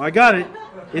got it. Oh, I got it.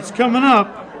 It's coming up.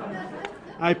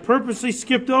 I purposely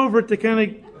skipped over it to kind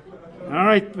of... All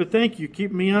right, but thank you.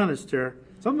 Keep me honest here.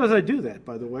 Sometimes I do that,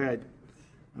 by the way.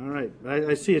 All right,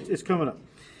 I see it. It's coming up.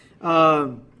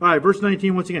 All right, verse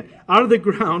 19 once again. Out of the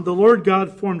ground the Lord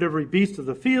God formed every beast of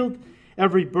the field,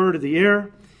 every bird of the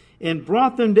air, and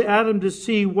brought them to Adam to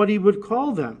see what he would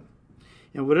call them.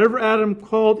 And whatever Adam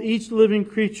called each living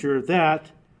creature,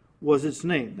 that was its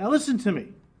name. Now listen to me.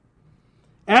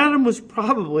 Adam was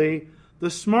probably the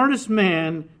smartest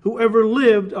man who ever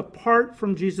lived apart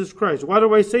from Jesus Christ. Why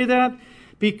do I say that?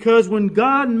 Because when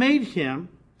God made him,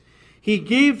 he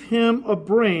gave him a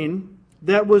brain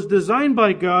that was designed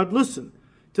by God, listen,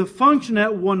 to function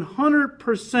at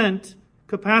 100%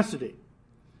 capacity.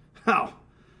 Now,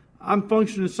 I'm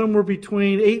functioning somewhere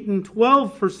between 8 and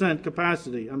 12%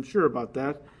 capacity. I'm sure about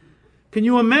that. Can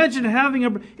you imagine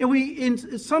having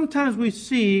sometimes we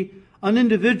see an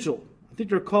individual, I think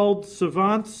they're called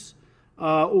savants,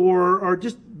 or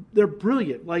just, they're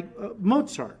brilliant, like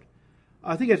Mozart.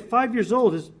 I think at 5 years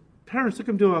old, his parents took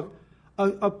him to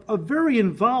a very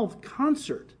involved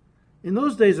concert. In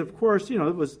those days, of course, it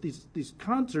was these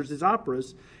concerts, these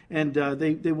operas, and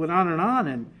they went on,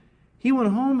 and he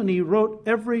went home and he wrote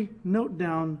every note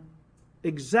down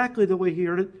exactly the way he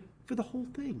heard it for the whole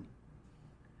thing.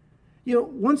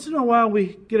 Once in a while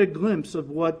we get a glimpse of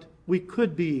what we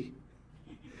could be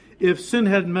if sin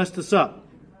hadn't messed us up,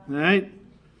 all right?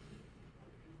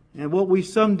 And what we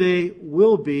someday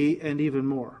will be, and even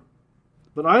more.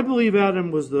 But I believe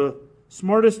Adam was the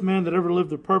smartest man that ever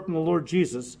lived apart from the Lord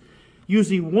Jesus,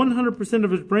 using 100%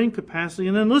 of his brain capacity.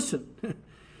 And then listen,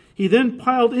 he then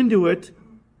piled into it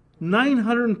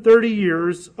 930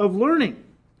 years of learning.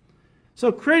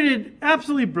 So created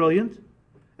absolutely brilliant,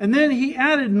 and then he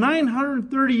added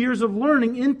 930 years of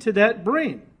learning into that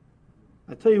brain.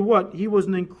 I tell you what, he was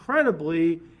an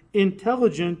incredibly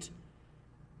intelligent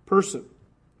person.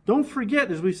 Don't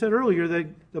forget, as we said earlier, that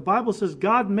the Bible says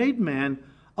God made man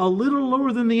a little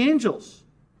lower than the angels.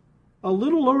 A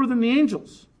little lower than the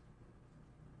angels.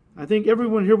 I think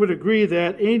everyone here would agree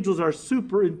that angels are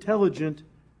super intelligent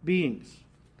beings.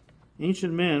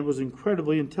 Ancient man was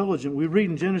incredibly intelligent. We read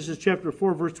in Genesis chapter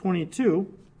 4, verse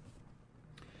 22,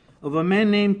 of a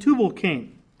man named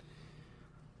Tubal-Cain,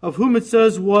 of whom it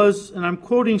says was, and I'm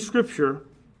quoting scripture,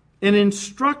 an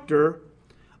instructor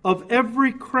of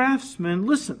every craftsman,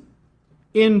 listen,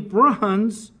 in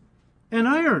bronze and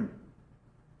iron.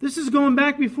 This is going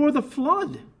back before the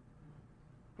flood.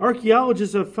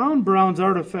 Archaeologists have found bronze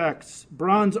artifacts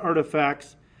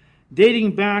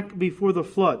dating back before the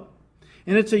flood.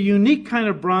 And it's a unique kind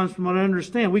of bronze from what I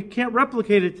understand. We can't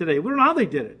replicate it today. We don't know how they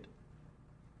did it.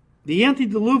 The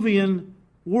antediluvian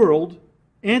world,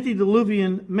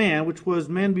 antediluvian man, which was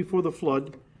man before the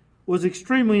flood, was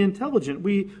extremely intelligent.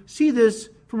 We see this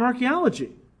from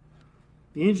archaeology.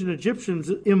 The ancient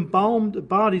Egyptians embalmed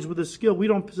bodies with a skill we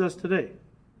don't possess today.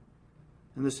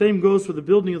 And the same goes for the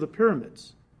building of the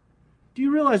pyramids. Do you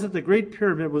realize that the Great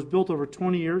Pyramid was built over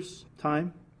 20 years'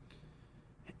 time?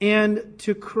 And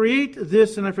to create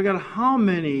this, and I forgot how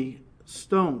many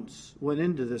stones went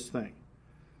into this thing.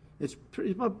 It's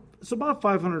about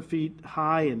 500 feet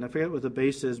high, and I forget what the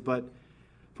base is, but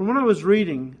from what I was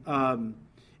reading,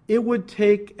 it would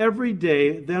take every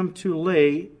day them to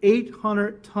lay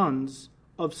 800 tons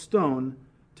of stone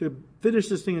to finish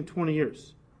this thing in 20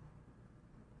 years.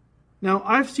 Now,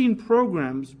 I've seen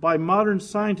programs by modern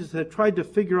scientists that have tried to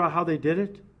figure out how they did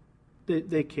it.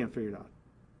 They can't figure it out.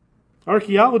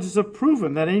 Archaeologists have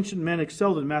proven that ancient men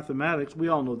excelled in mathematics. We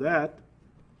all know that.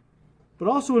 But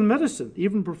also in medicine,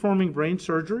 even performing brain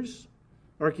surgeries.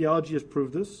 Archaeology has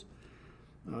proved this.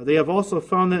 They have also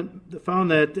found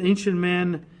that ancient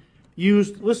man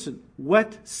used, listen,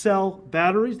 wet cell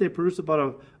batteries. They produced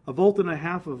about a volt and a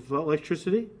half of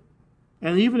electricity.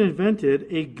 And they even invented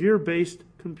a gear-based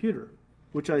computer,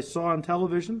 which I saw on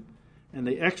television, and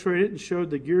they x-rayed it and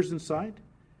showed the gears inside.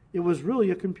 It was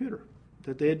really a computer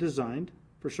that they had designed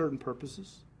for certain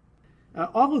purposes.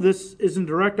 All of this is in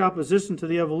direct opposition to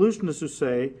the evolutionists who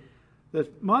say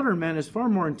that modern man is far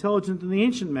more intelligent than the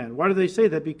ancient man. Why do they say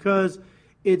that? Because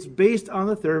it's based on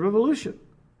the theory of evolution,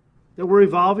 that we're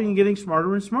evolving and getting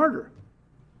smarter and smarter.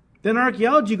 Then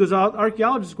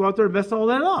archaeologists go out there and mess all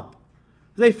that up.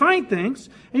 They find things,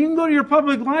 and you can go to your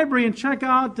public library and check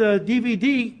out a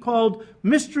DVD called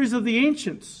Mysteries of the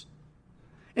Ancients.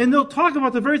 And they'll talk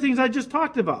about the very things I just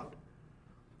talked about.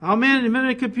 How man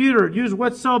invented a computer, used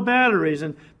wet cell batteries,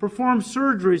 and performed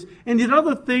surgeries, and did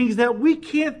other things that we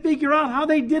can't figure out how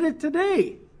they did it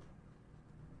today.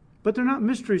 But they're not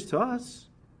mysteries to us.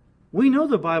 We know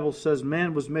the Bible says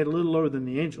man was made a little lower than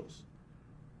the angels.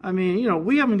 I mean,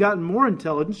 we haven't gotten more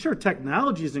intelligent. Sure,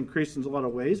 technology has increased in a lot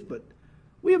of ways, but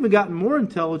We haven't gotten more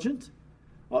intelligent.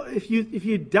 Well, if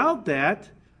you doubt that,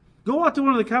 go out to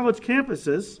one of the college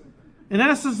campuses and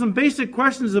ask them some basic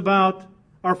questions about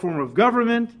our form of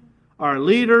government, our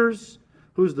leaders,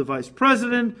 who's the vice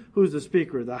president, who's the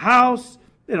Speaker of the House.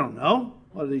 They don't know.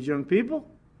 What are these young people?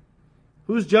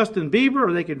 Who's Justin Bieber?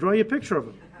 Or they can draw you a picture of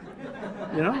him.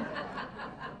 You know?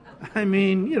 I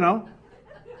mean,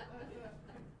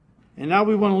 And now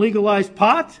we want to legalize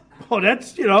pot? Oh,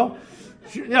 that's, that's not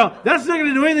going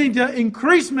to do anything to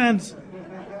increase men's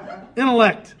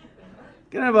intellect.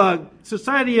 Going to have a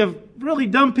society of really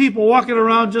dumb people walking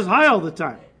around just high all the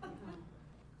time.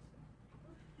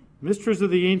 Mysteries of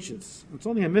the ancients. It's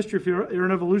only a mystery if you're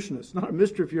an evolutionist, not a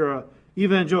mystery if you're an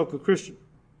evangelical Christian.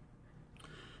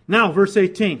 Now, verse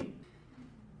 18.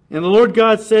 And the Lord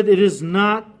God said, it is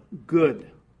not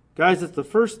good. Guys, it's the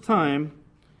first time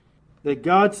that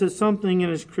God said something in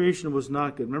his creation was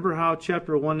not good. Remember how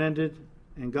chapter 1 ended?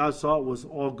 And God saw it was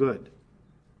all good.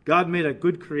 God made a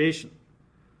good creation.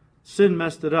 Sin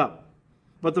messed it up.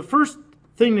 But the first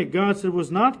thing that God said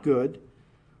was not good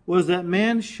was that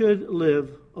man should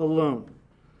live alone.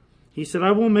 He said,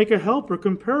 I will make a helper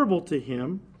comparable to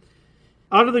him.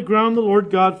 Out of the ground the Lord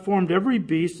God formed every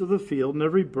beast of the field and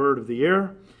every bird of the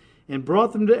air, and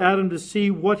brought them to Adam to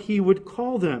see what he would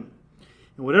call them.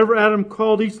 And whatever Adam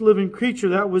called each living creature,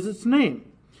 that was its name.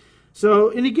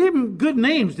 And he gave them good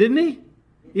names, didn't he?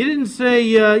 He didn't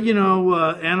say,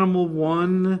 animal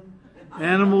 1,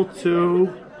 animal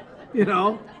 2,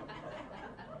 There's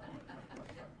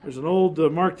an old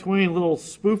Mark Twain little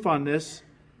spoof on this,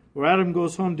 where Adam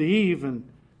goes home to Eve, and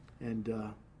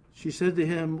she said to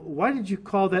him, why did you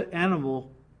call that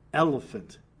animal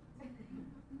elephant?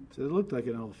 He said, it looked like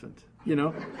an elephant,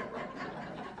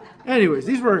 Anyways,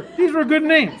 these were good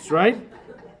names, right?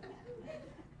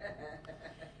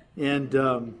 And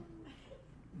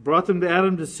brought them to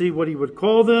Adam to see what he would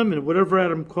call them, and whatever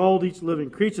Adam called each living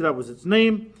creature, that was its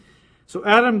name. So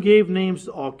Adam gave names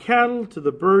to all cattle, to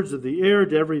the birds of the air,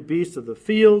 to every beast of the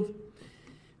field.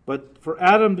 But for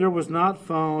Adam there was not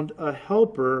found a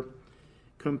helper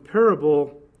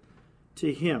comparable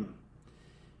to him.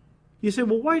 You say,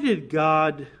 well, why did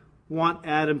God want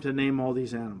Adam to name all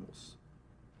these animals?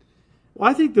 Well,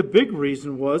 I think the big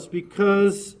reason was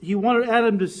because he wanted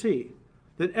Adam to see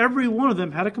that every one of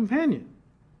them had a companion.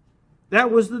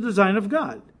 That was the design of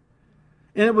God.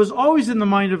 And it was always in the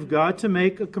mind of God to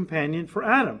make a companion for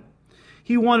Adam.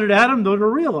 He wanted Adam, though, to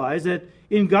realize that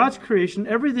in God's creation,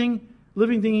 everything,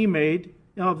 living thing he made,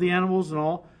 of the animals and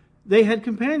all, they had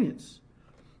companions.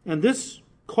 And this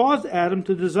caused Adam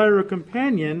to desire a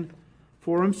companion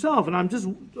for himself. And I'm just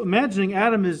imagining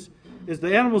Adam as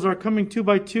the animals are coming 2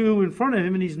 by 2 in front of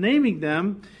him, and he's naming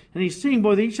them, and he's seeing,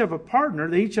 boy, they each have a partner,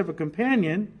 they each have a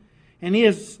companion, and he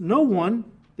has no one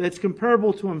that's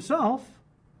comparable to himself.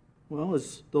 Well,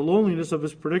 as the loneliness of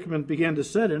his predicament began to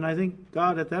set in, I think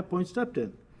God at that point stepped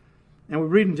in. And we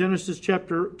read in Genesis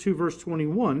chapter 2, verse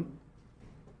 21,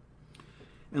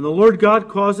 and the Lord God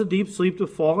caused a deep sleep to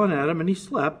fall on Adam, and he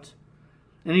slept.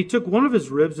 And he took one of his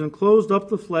ribs and closed up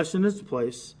the flesh in its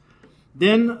place.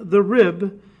 Then the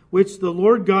rib which the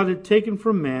Lord God had taken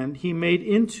from man, he made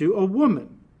into a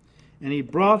woman, and he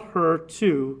brought her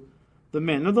to the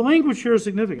man. Now the language here is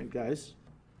significant, guys.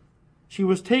 She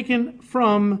was taken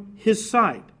from his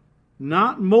side,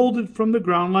 not molded from the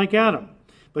ground like Adam,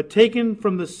 but taken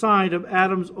from the side of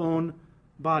Adam's own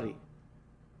body.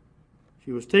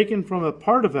 She was taken from a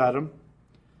part of Adam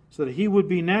so that he would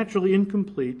be naturally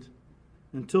incomplete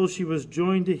until she was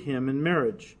joined to him in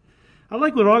marriage. I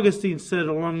like what Augustine said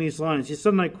along these lines. He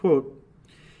said, and I quote,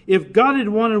 if God had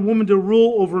wanted woman to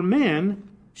rule over man,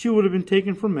 she would have been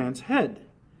taken from man's head.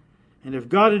 And if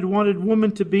God had wanted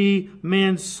woman to be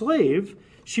man's slave,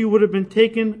 she would have been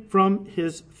taken from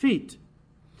his feet.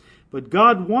 But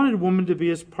God wanted woman to be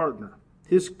his partner,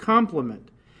 his complement.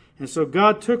 And so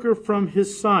God took her from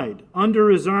his side, under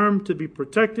his arm to be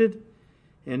protected,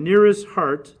 and near his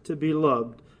heart to be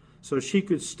loved, so she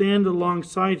could stand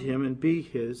alongside him and be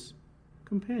his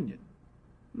companion.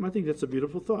 I think that's a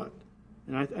beautiful thought.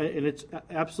 And it's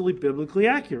absolutely biblically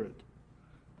accurate.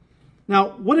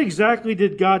 Now, what exactly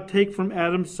did God take from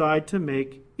Adam's side to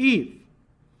make Eve?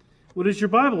 What does your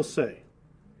Bible say?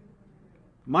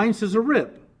 Mine says a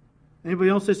rib. Anybody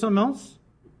else say something else?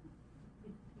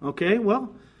 Okay,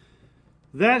 well,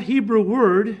 that Hebrew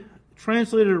word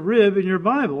translated rib in your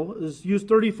Bible is used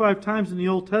 35 times in the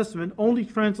Old Testament, only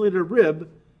translated rib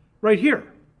right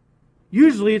here.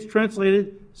 Usually it's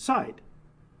translated side.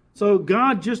 So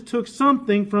God just took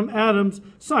something from Adam's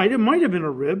side. It might have been a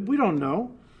rib. We don't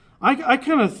know. I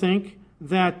kind of think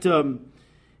that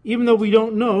even though we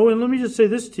don't know, and let me just say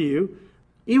this to you,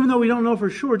 Even though we don't know for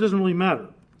sure, it doesn't really matter.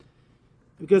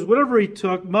 Because whatever he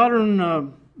took,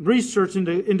 modern research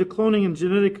into cloning and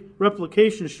genetic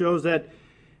replication shows that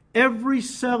every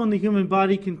cell in the human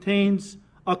body contains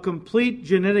a complete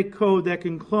genetic code that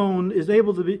can clone, is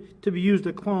able to be used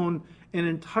to clone an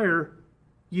entire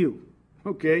you.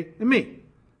 Okay? And me.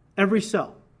 Every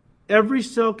cell. Every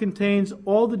cell contains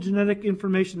all the genetic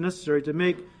information necessary to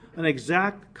make an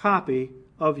exact copy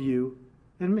of you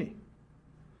and me.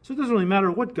 So it doesn't really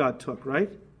matter what God took,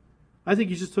 right? I think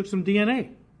he just took some DNA.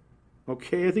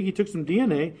 Okay, I think he took some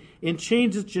DNA and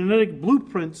changed its genetic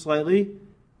blueprint slightly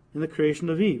in the creation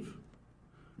of Eve.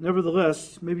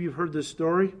 Nevertheless, maybe you've heard this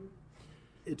story.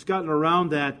 It's gotten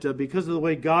around that because of the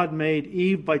way God made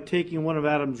Eve by taking one of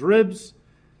Adam's ribs,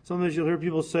 sometimes you'll hear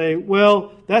people say,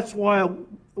 well, that's why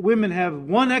women have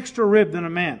one extra rib than a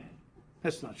man.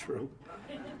 That's not true.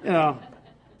 You know,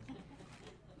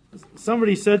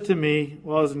 somebody said to me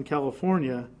while I was in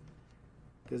California,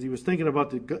 because he was thinking about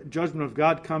the judgment of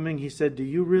God coming, he said, do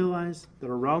you realize that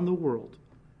around the world,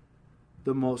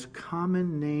 the most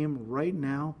common name right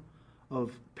now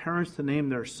of parents to name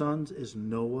their sons is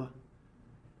Noah?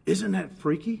 Isn't that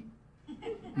freaky?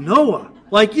 Noah.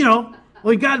 Like, you know,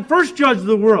 when God first judged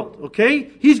the world, okay?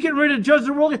 He's getting ready to judge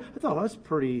the world. I thought, that's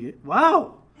pretty,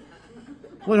 wow.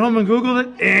 Went home and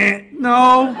Googled it.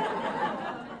 No.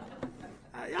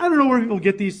 I don't know where people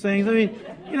get these things. I mean,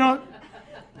 you know,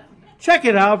 check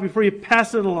it out before you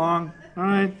pass it along, all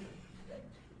right?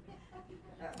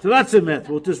 So that's a myth.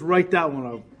 We'll just write that one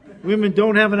up. Women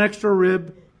don't have an extra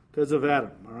rib because of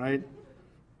Adam, all right?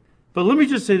 But let me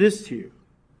just say this to you.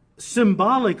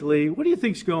 Symbolically, what do you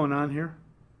think's going on here?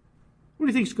 What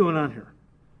do you think's going on here?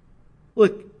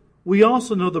 Look, we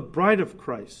also know the bride of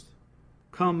Christ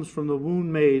comes from the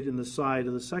wound made in the side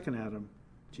of the second Adam,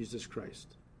 Jesus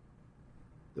Christ.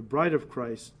 The bride of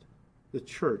Christ, the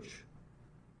church,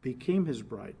 became his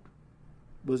bride,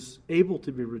 was able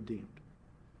to be redeemed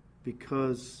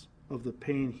because of the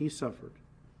pain he suffered.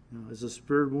 You know, as the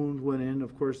spirit wound went in,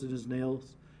 of course, in his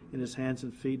nails, in his hands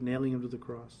and feet, nailing him to the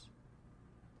cross.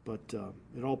 But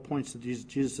it all points to Jesus.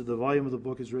 Jesus said, the volume of the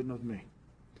book is written of me.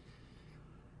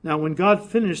 Now, when God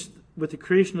finished with the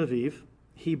creation of Eve,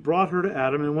 he brought her to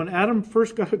Adam. And when Adam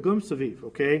first got a glimpse of Eve,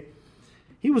 okay,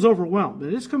 he was overwhelmed.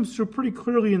 And this comes through pretty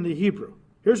clearly in the Hebrew.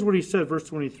 Here's what he said, verse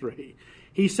 23.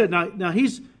 He said, now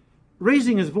he's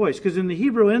raising his voice, because in the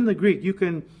Hebrew and the Greek, you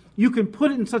can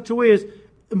put it in such a way as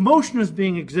emotion is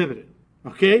being exhibited.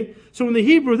 Okay? So in the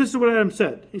Hebrew, this is what Adam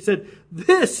said. He said,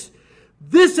 This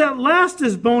at last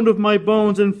is bone of my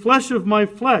bones and flesh of my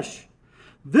flesh.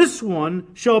 This one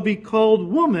shall be called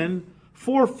woman,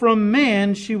 for from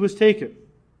man she was taken.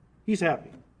 He's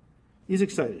happy. He's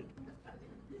excited.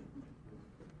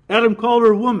 Adam called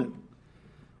her woman.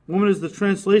 Woman is the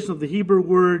translation of the Hebrew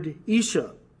word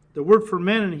Isha. The word for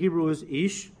man in Hebrew is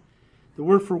Ish. The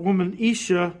word for woman,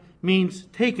 Isha, means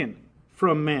taken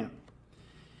from man.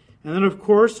 And then, of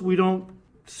course, we don't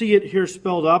see it here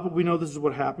spelled out, but we know this is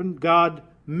what happened. God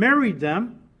married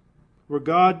them, where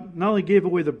God not only gave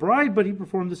away the bride, but he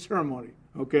performed the ceremony.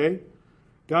 Okay?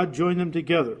 God joined them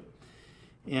together.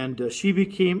 And she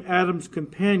became Adam's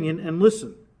companion, and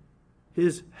listen,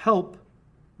 his help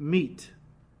meet.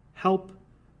 Help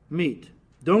meet.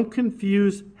 Don't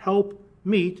confuse help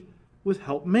meet with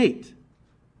helpmate.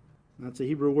 That's a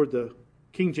Hebrew word the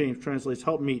King James translates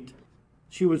help meet.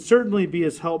 She would certainly be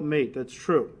his helpmate, that's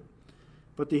true.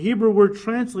 But the Hebrew word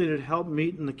translated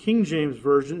helpmeet in the King James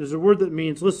Version is a word that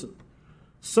means, listen,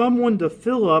 someone to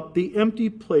fill up the empty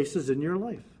places in your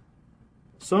life.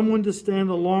 Someone to stand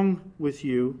along with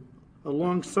you,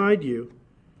 alongside you,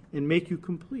 and make you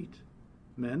complete.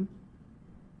 Men,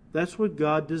 that's what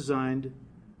God designed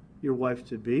your wife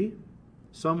to be.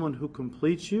 Someone who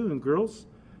completes you. And girls,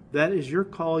 that is your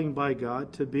calling by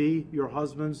God, to be your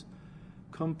husband's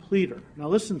completer. Now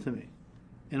listen to me.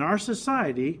 In our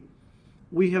society,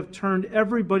 we have turned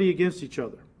everybody against each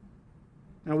other.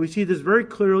 And we see this very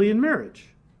clearly in marriage,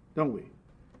 don't we?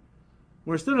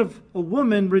 Where instead of a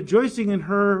woman rejoicing in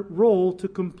her role to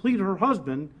complete her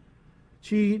husband,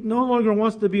 she no longer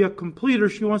wants to be a completer,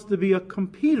 she wants to be a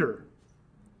competer.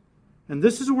 And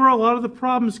this is where a lot of the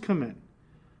problems come in.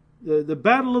 The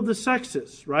battle of the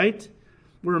sexes, right?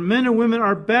 Where men and women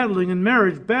are battling in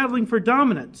marriage, battling for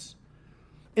dominance.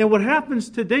 And what happens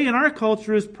today in our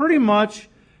culture is pretty much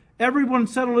everyone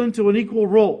settled into an equal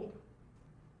role.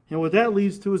 And what that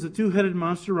leads to is a two-headed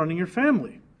monster running your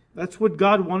family. That's what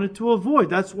God wanted to avoid.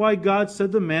 That's why God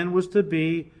said the man was to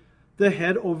be the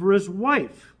head over his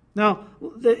wife. Now,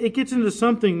 it gets into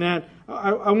something that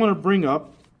I want to bring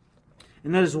up.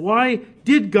 And that is, why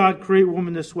did God create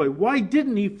woman this way? Why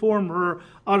didn't he form her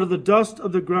out of the dust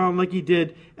of the ground like he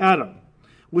did Adam?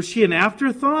 Was she an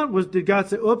afterthought? Did God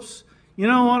say, oops, you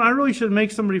know what, I really should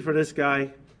make somebody for this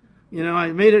guy. You know,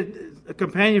 I made a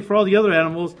companion for all the other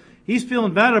animals. He's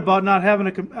feeling bad about not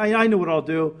having I know what I'll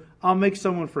do. I'll make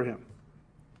someone for him.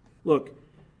 Look,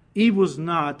 Eve was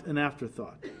not an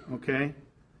afterthought, okay?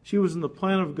 She was in the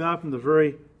plan of God from the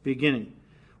very beginning.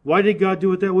 Why did God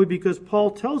do it that way? Because Paul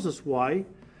tells us why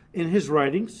in his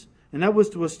writings, and that was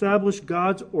to establish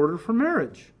God's order for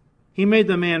marriage. He made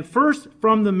the man first.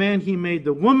 From the man he made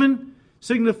the woman,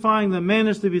 signifying the man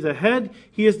is to be the head.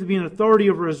 He is to be an authority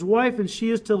over his wife, and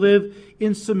she is to live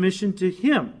in submission to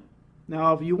him.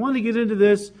 Now, if you want to get into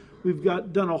this, we've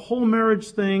done a whole marriage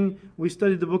thing. We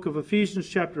studied the book of Ephesians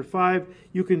chapter 5.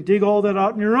 You can dig all that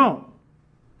out on your own,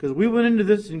 because we went into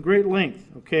this in great length,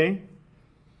 okay?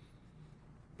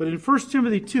 But in 1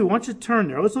 Timothy 2, why don't you turn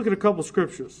there? Let's look at a couple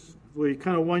scriptures where you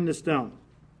kind of wind this down.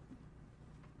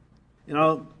 And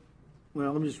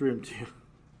let me just read them to you.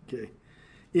 Okay.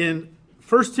 In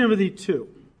 1 Timothy 2,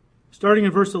 starting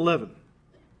in verse 11,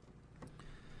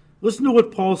 listen to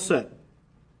what Paul said.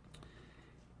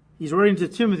 He's writing to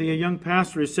Timothy, a young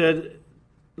pastor. He said,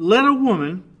 let a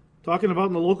woman, talking about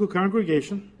in the local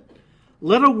congregation,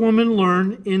 let a woman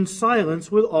learn in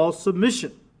silence with all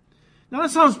submission. Now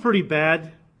that sounds pretty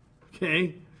bad.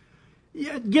 Okay,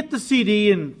 yeah, get the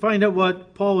CD and find out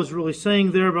what Paul was really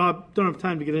saying there, but I don't have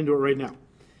time to get into it right now.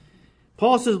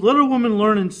 Paul says, let a woman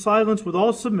learn in silence with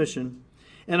all submission,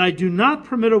 and I do not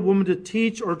permit a woman to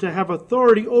teach or to have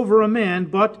authority over a man,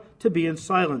 but to be in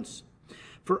silence.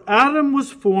 For Adam was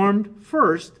formed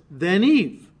first, then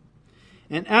Eve.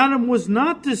 And Adam was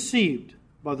not deceived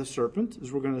by the serpent,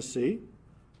 as we're going to see,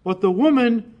 but the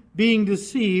woman, being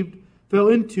deceived, fell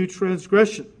into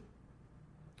transgression.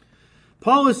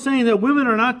 Paul is saying that women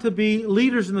are not to be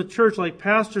leaders in the church like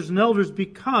pastors and elders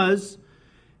because,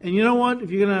 and you know what, if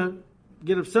you're going to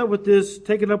get upset with this,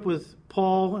 take it up with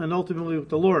Paul and ultimately with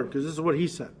the Lord, because this is what he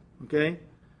said, okay?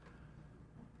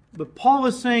 But Paul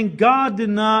is saying God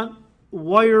did not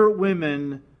wire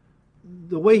women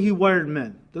the way he wired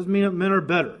men. Doesn't mean that men are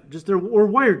better. Just we're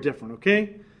wired different,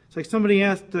 okay? It's like somebody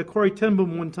asked Corey ten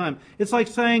Boom one time. It's like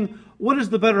saying, what is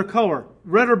the better color,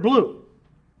 red or blue?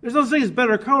 There's no saying it's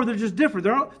better color. They're just different.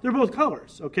 They're both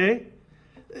colors, okay?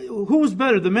 Who was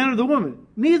better, the man or the woman?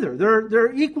 Neither.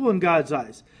 They're equal in God's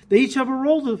eyes. They each have a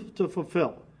role to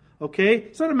fulfill, okay?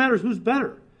 It's not a matter of who's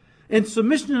better. And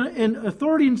submission and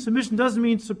authority and submission doesn't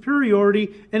mean superiority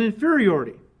and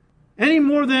inferiority. Any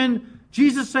more than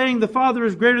Jesus saying the Father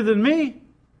is greater than me,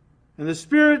 and the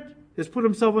Spirit has put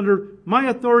himself under my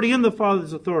authority and the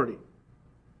Father's authority.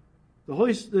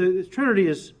 The Trinity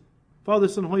is Father,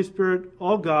 Son, Holy Spirit,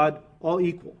 all God, all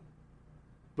equal.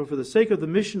 But for the sake of the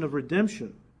mission of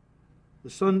redemption, the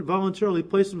Son voluntarily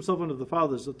placed himself under the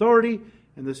Father's authority,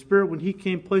 and the Spirit, when he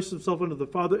came, placed himself under the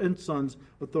Father and Son's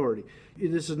authority.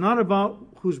 This is not about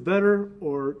who's better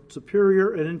or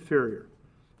superior and inferior.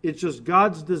 It's just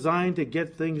God's design to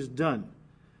get things done.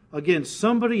 Again,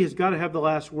 somebody has got to have the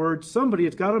last word. Somebody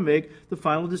has got to make the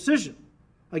final decision.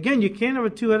 Again, you can't have a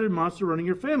two-headed monster running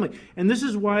your family. And this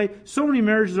is why so many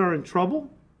marriages are in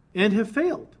trouble and have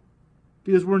failed.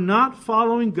 Because we're not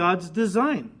following God's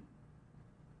design.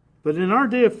 But in our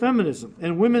day of feminism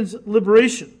and women's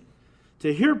liberation,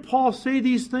 to hear Paul say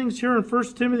these things here in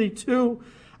 1 Timothy 2,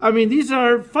 I mean, these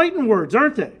are fighting words,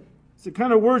 aren't they? It's the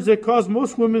kind of words that cause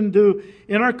most women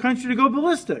in our country to go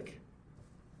ballistic.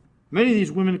 Many of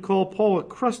these women call Paul a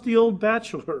crusty old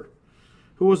bachelor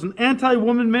who was an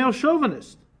anti-woman male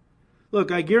chauvinist.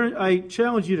 Look, I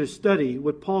challenge you to study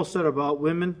what Paul said about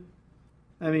women.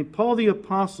 I mean, Paul the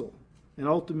Apostle and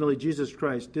ultimately Jesus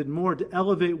Christ did more to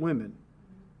elevate women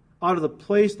out of the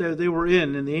place that they were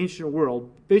in the ancient world,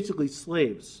 basically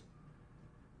slaves.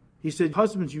 He said,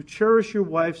 husbands, you cherish your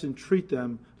wives and treat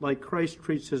them like Christ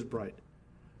treats his bride.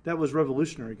 That was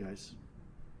revolutionary, guys.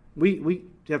 We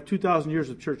have 2,000 years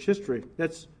of church history.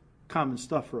 That's common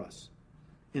stuff for us.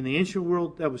 In the ancient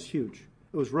world, that was huge.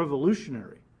 It was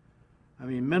revolutionary. I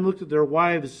mean, men looked at their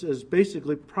wives as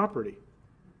basically property.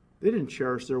 They didn't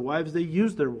cherish their wives. They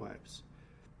used their wives.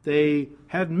 They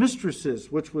had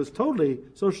mistresses, which was totally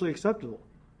socially acceptable.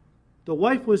 The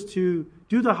wife was to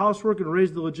do the housework and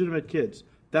raise the legitimate kids.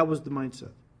 That was the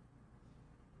mindset.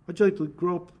 How'd you like to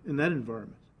grow up in that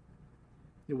environment?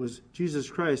 It was Jesus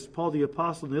Christ, Paul the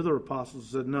Apostle, and the other apostles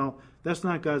said, no, that's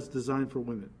not God's design for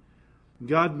women.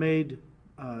 God made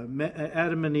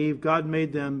Adam and Eve, God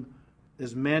made them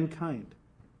as mankind.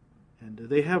 And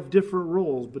they have different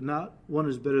roles, but not one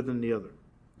is better than the other.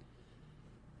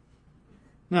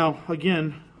 Now,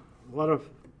 again, a lot of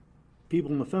people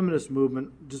in the feminist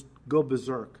movement just go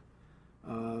berserk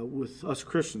with us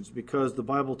Christians because the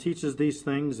Bible teaches these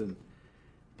things and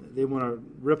they want to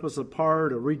rip us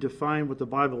apart or redefine what the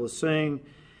Bible is saying.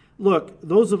 Look,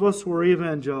 those of us who are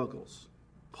evangelicals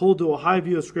hold to a high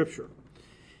view of Scripture.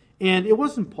 And it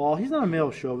wasn't Paul. He's not a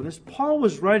male chauvinist. Paul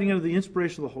was writing under the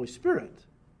inspiration of the Holy Spirit.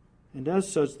 And as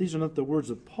such, these are not the words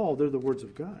of Paul. They're the words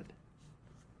of God.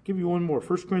 I'll give you one more.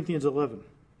 1 Corinthians 11.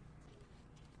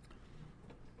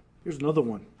 Here's another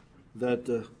one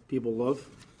that people love,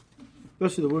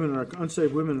 especially the women in our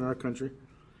unsaved women in our country.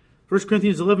 1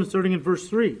 Corinthians 11, starting in verse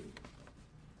 3.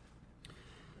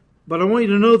 But I want you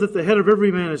to know that the head of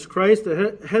every man is Christ,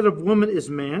 the head of woman is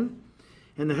man,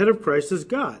 and the head of Christ is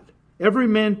God. Every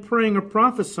man praying or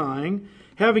prophesying,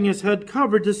 having his head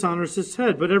covered, dishonors his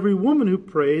head. But every woman who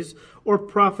prays or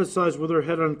prophesies with her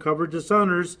head uncovered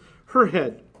dishonors her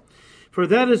head. For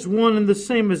that is one and the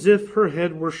same as if her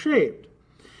head were shaved.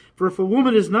 For if a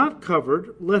woman is not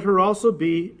covered, let her also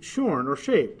be shorn or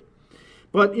shaved.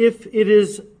 But if it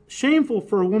is shameful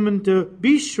for a woman to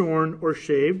be shorn or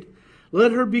shaved,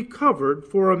 let her be covered,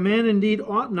 for a man indeed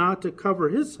ought not to cover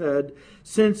his head,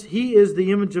 since he is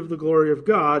the image of the glory of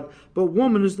God, but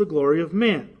woman is the glory of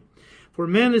man. For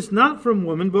man is not from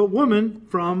woman, but woman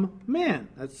from man.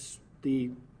 That's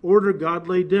the order God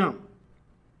laid down.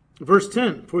 Verse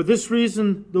 10, for this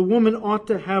reason the woman ought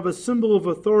to have a symbol of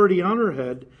authority on her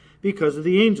head because of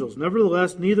the angels.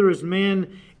 Nevertheless, neither is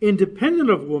man independent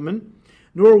of woman,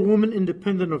 nor woman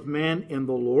independent of man in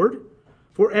the Lord.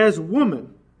 For as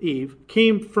woman, Eve,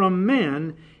 came from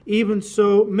man, even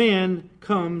so man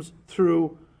comes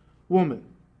through woman.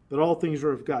 But all things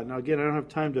are of God. Now again, I don't have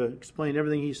time to explain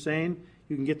everything he's saying.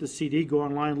 You can get the CD, go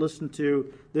online, listen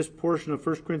to this portion of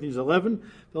 1 Corinthians 11.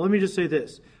 But let me just say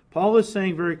this. Paul is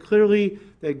saying very clearly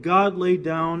that God laid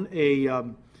down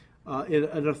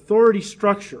an authority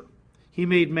structure. He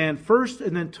made man first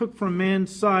and then took from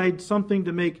man's side something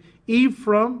to make Eve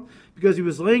from, because he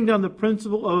was laying down the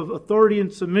principle of authority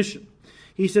and submission.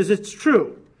 He says it's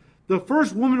true. The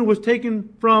first woman was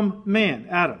taken from man,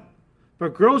 Adam.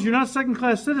 But girls, you're not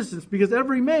second-class citizens because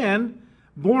every man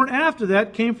born after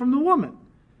that came from the woman.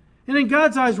 And in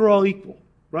God's eyes, we're all equal,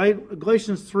 right?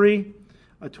 Galatians 3,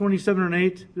 27 and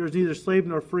 8, there's neither slave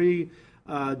nor free,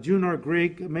 Jew nor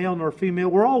Greek, male nor female.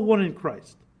 We're all one in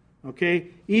Christ, okay?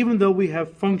 Even though we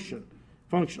have function.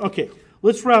 Okay,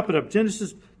 let's wrap it up.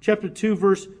 Genesis chapter 2,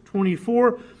 verse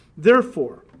 24.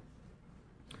 Therefore,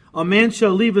 a man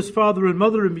shall leave his father and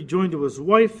mother and be joined to his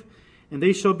wife, and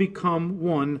they shall become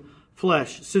one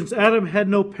flesh. Since Adam had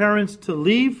no parents to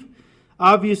leave,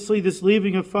 obviously this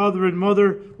leaving of father and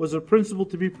mother was a principle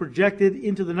to be projected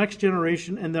into the next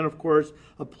generation and then, of course,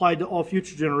 applied to all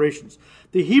future generations.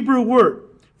 The Hebrew word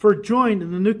for joined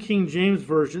in the New King James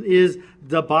Version is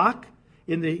dabak.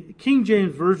 In the King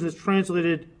James Version, it's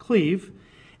translated cleave.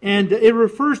 And it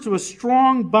refers to a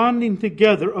strong bonding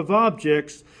together of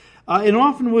objects and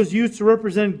often was used to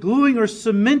represent gluing or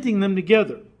cementing them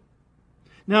together.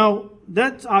 Now,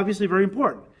 that's obviously very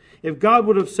important. If God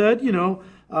would have said,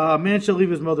 a man shall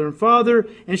leave his mother and father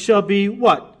and shall be,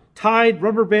 what? Tied,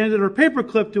 rubber banded, or paper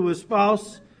clipped to his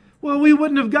spouse, well, we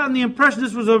wouldn't have gotten the impression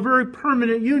this was a very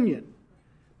permanent union.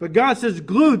 But God says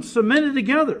glued, cemented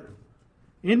together,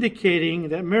 indicating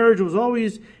that marriage was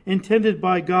always intended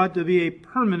by God to be a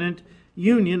permanent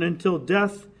union until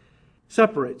death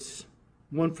separates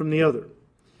one from the other,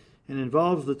 and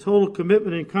involves the total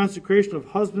commitment and consecration of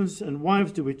husbands and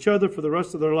wives to each other for the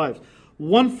rest of their lives.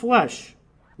 One flesh.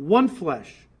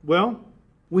 Well,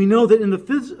 we know that in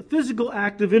the physical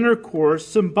act of intercourse,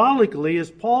 symbolically,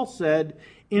 as Paul said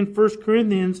in 1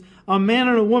 Corinthians, a man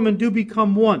and a woman do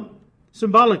become one,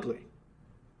 symbolically.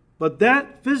 But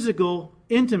that physical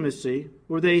intimacy,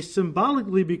 where they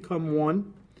symbolically become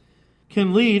one,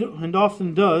 can lead, and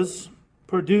often does,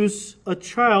 produce a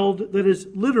child that is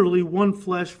literally one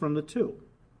flesh from the two.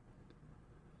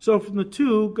 So from the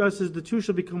two, God says the two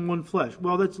shall become one flesh.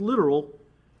 Well, that's literal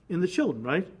in the children,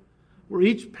 right? Where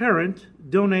each parent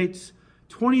donates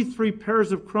 23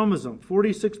 pairs of chromosomes,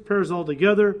 46 pairs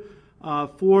altogether,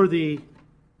 for the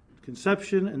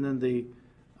conception and then the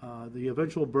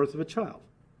eventual birth of a child.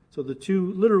 So the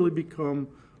two literally become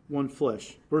one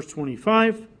flesh. Verse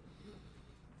 25,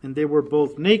 and they were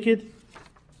both naked,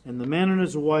 and the man and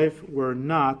his wife were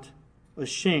not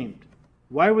ashamed.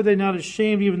 Why were they not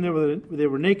ashamed even though they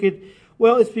were naked?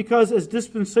 Well, it's because, as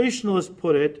dispensationalists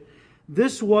put it,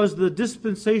 this was the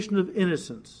dispensation of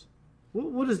innocence.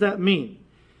 What does that mean?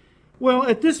 Well,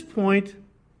 at this point,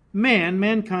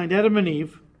 mankind, Adam and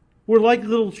Eve, were like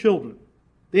little children.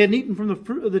 They hadn't eaten from the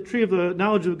fruit of the tree of the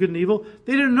knowledge of good and evil.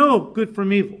 They didn't know good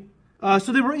from evil.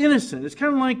 So they were innocent. It's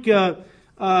kind of like,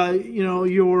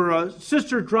 your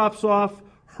sister drops off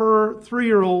her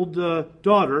 3-year-old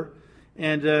daughter,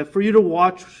 and for you to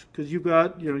watch, because you've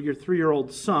got your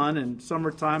 3-year-old son, and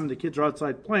summertime, and the kids are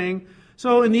outside playing.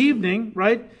 So in the evening,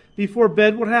 right before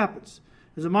bed, what happens?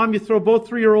 As a mom, you throw both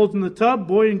 3-year-olds in the tub,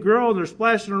 boy and girl, and they're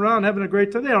splashing around, having a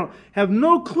great time. They don't have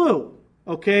no clue,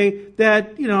 okay,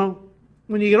 that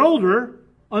when you get older,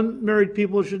 unmarried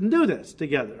people shouldn't do this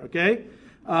together, okay?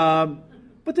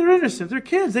 But they're innocent. They're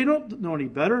kids. They don't know any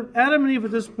better. Adam and Eve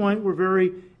at this point were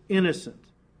very innocent.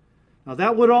 Now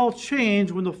that would all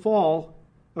change when the fall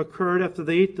occurred after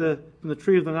they ate from the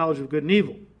tree of the knowledge of good and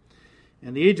evil.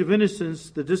 And the age of innocence,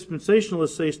 the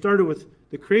dispensationalists say, started with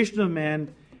the creation of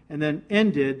man and then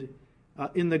ended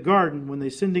in the garden when they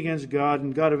sinned against God,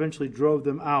 and God eventually drove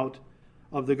them out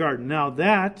of the garden. Now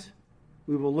that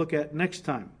we will look at next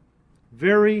time.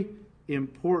 Very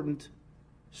important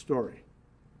story,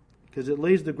 because it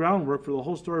lays the groundwork for the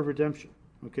whole story of redemption.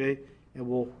 Okay? And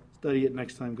we'll study it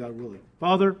next time, God willing.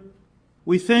 Father,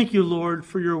 we thank you, Lord,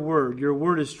 for your word. Your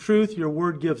word is truth. Your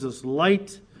word gives us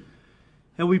light.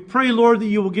 And we pray, Lord, that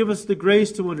you will give us the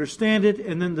grace to understand it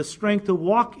and then the strength to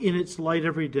walk in its light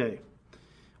every day.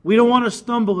 We don't want to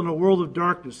stumble in a world of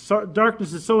darkness.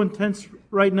 Darkness is so intense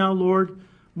right now, Lord,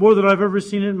 more than I've ever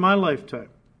seen it in my lifetime.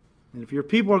 And if your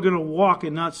people are going to walk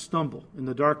and not stumble in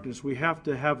the darkness, we have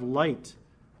to have light.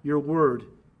 Your word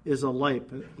is a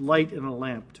light and a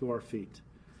lamp to our feet.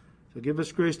 So give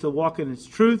us grace to walk in its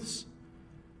truths.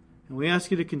 And we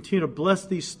ask you to continue to bless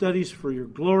these studies for your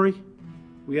glory.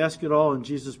 We ask it all in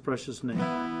Jesus' precious name.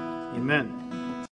 Amen.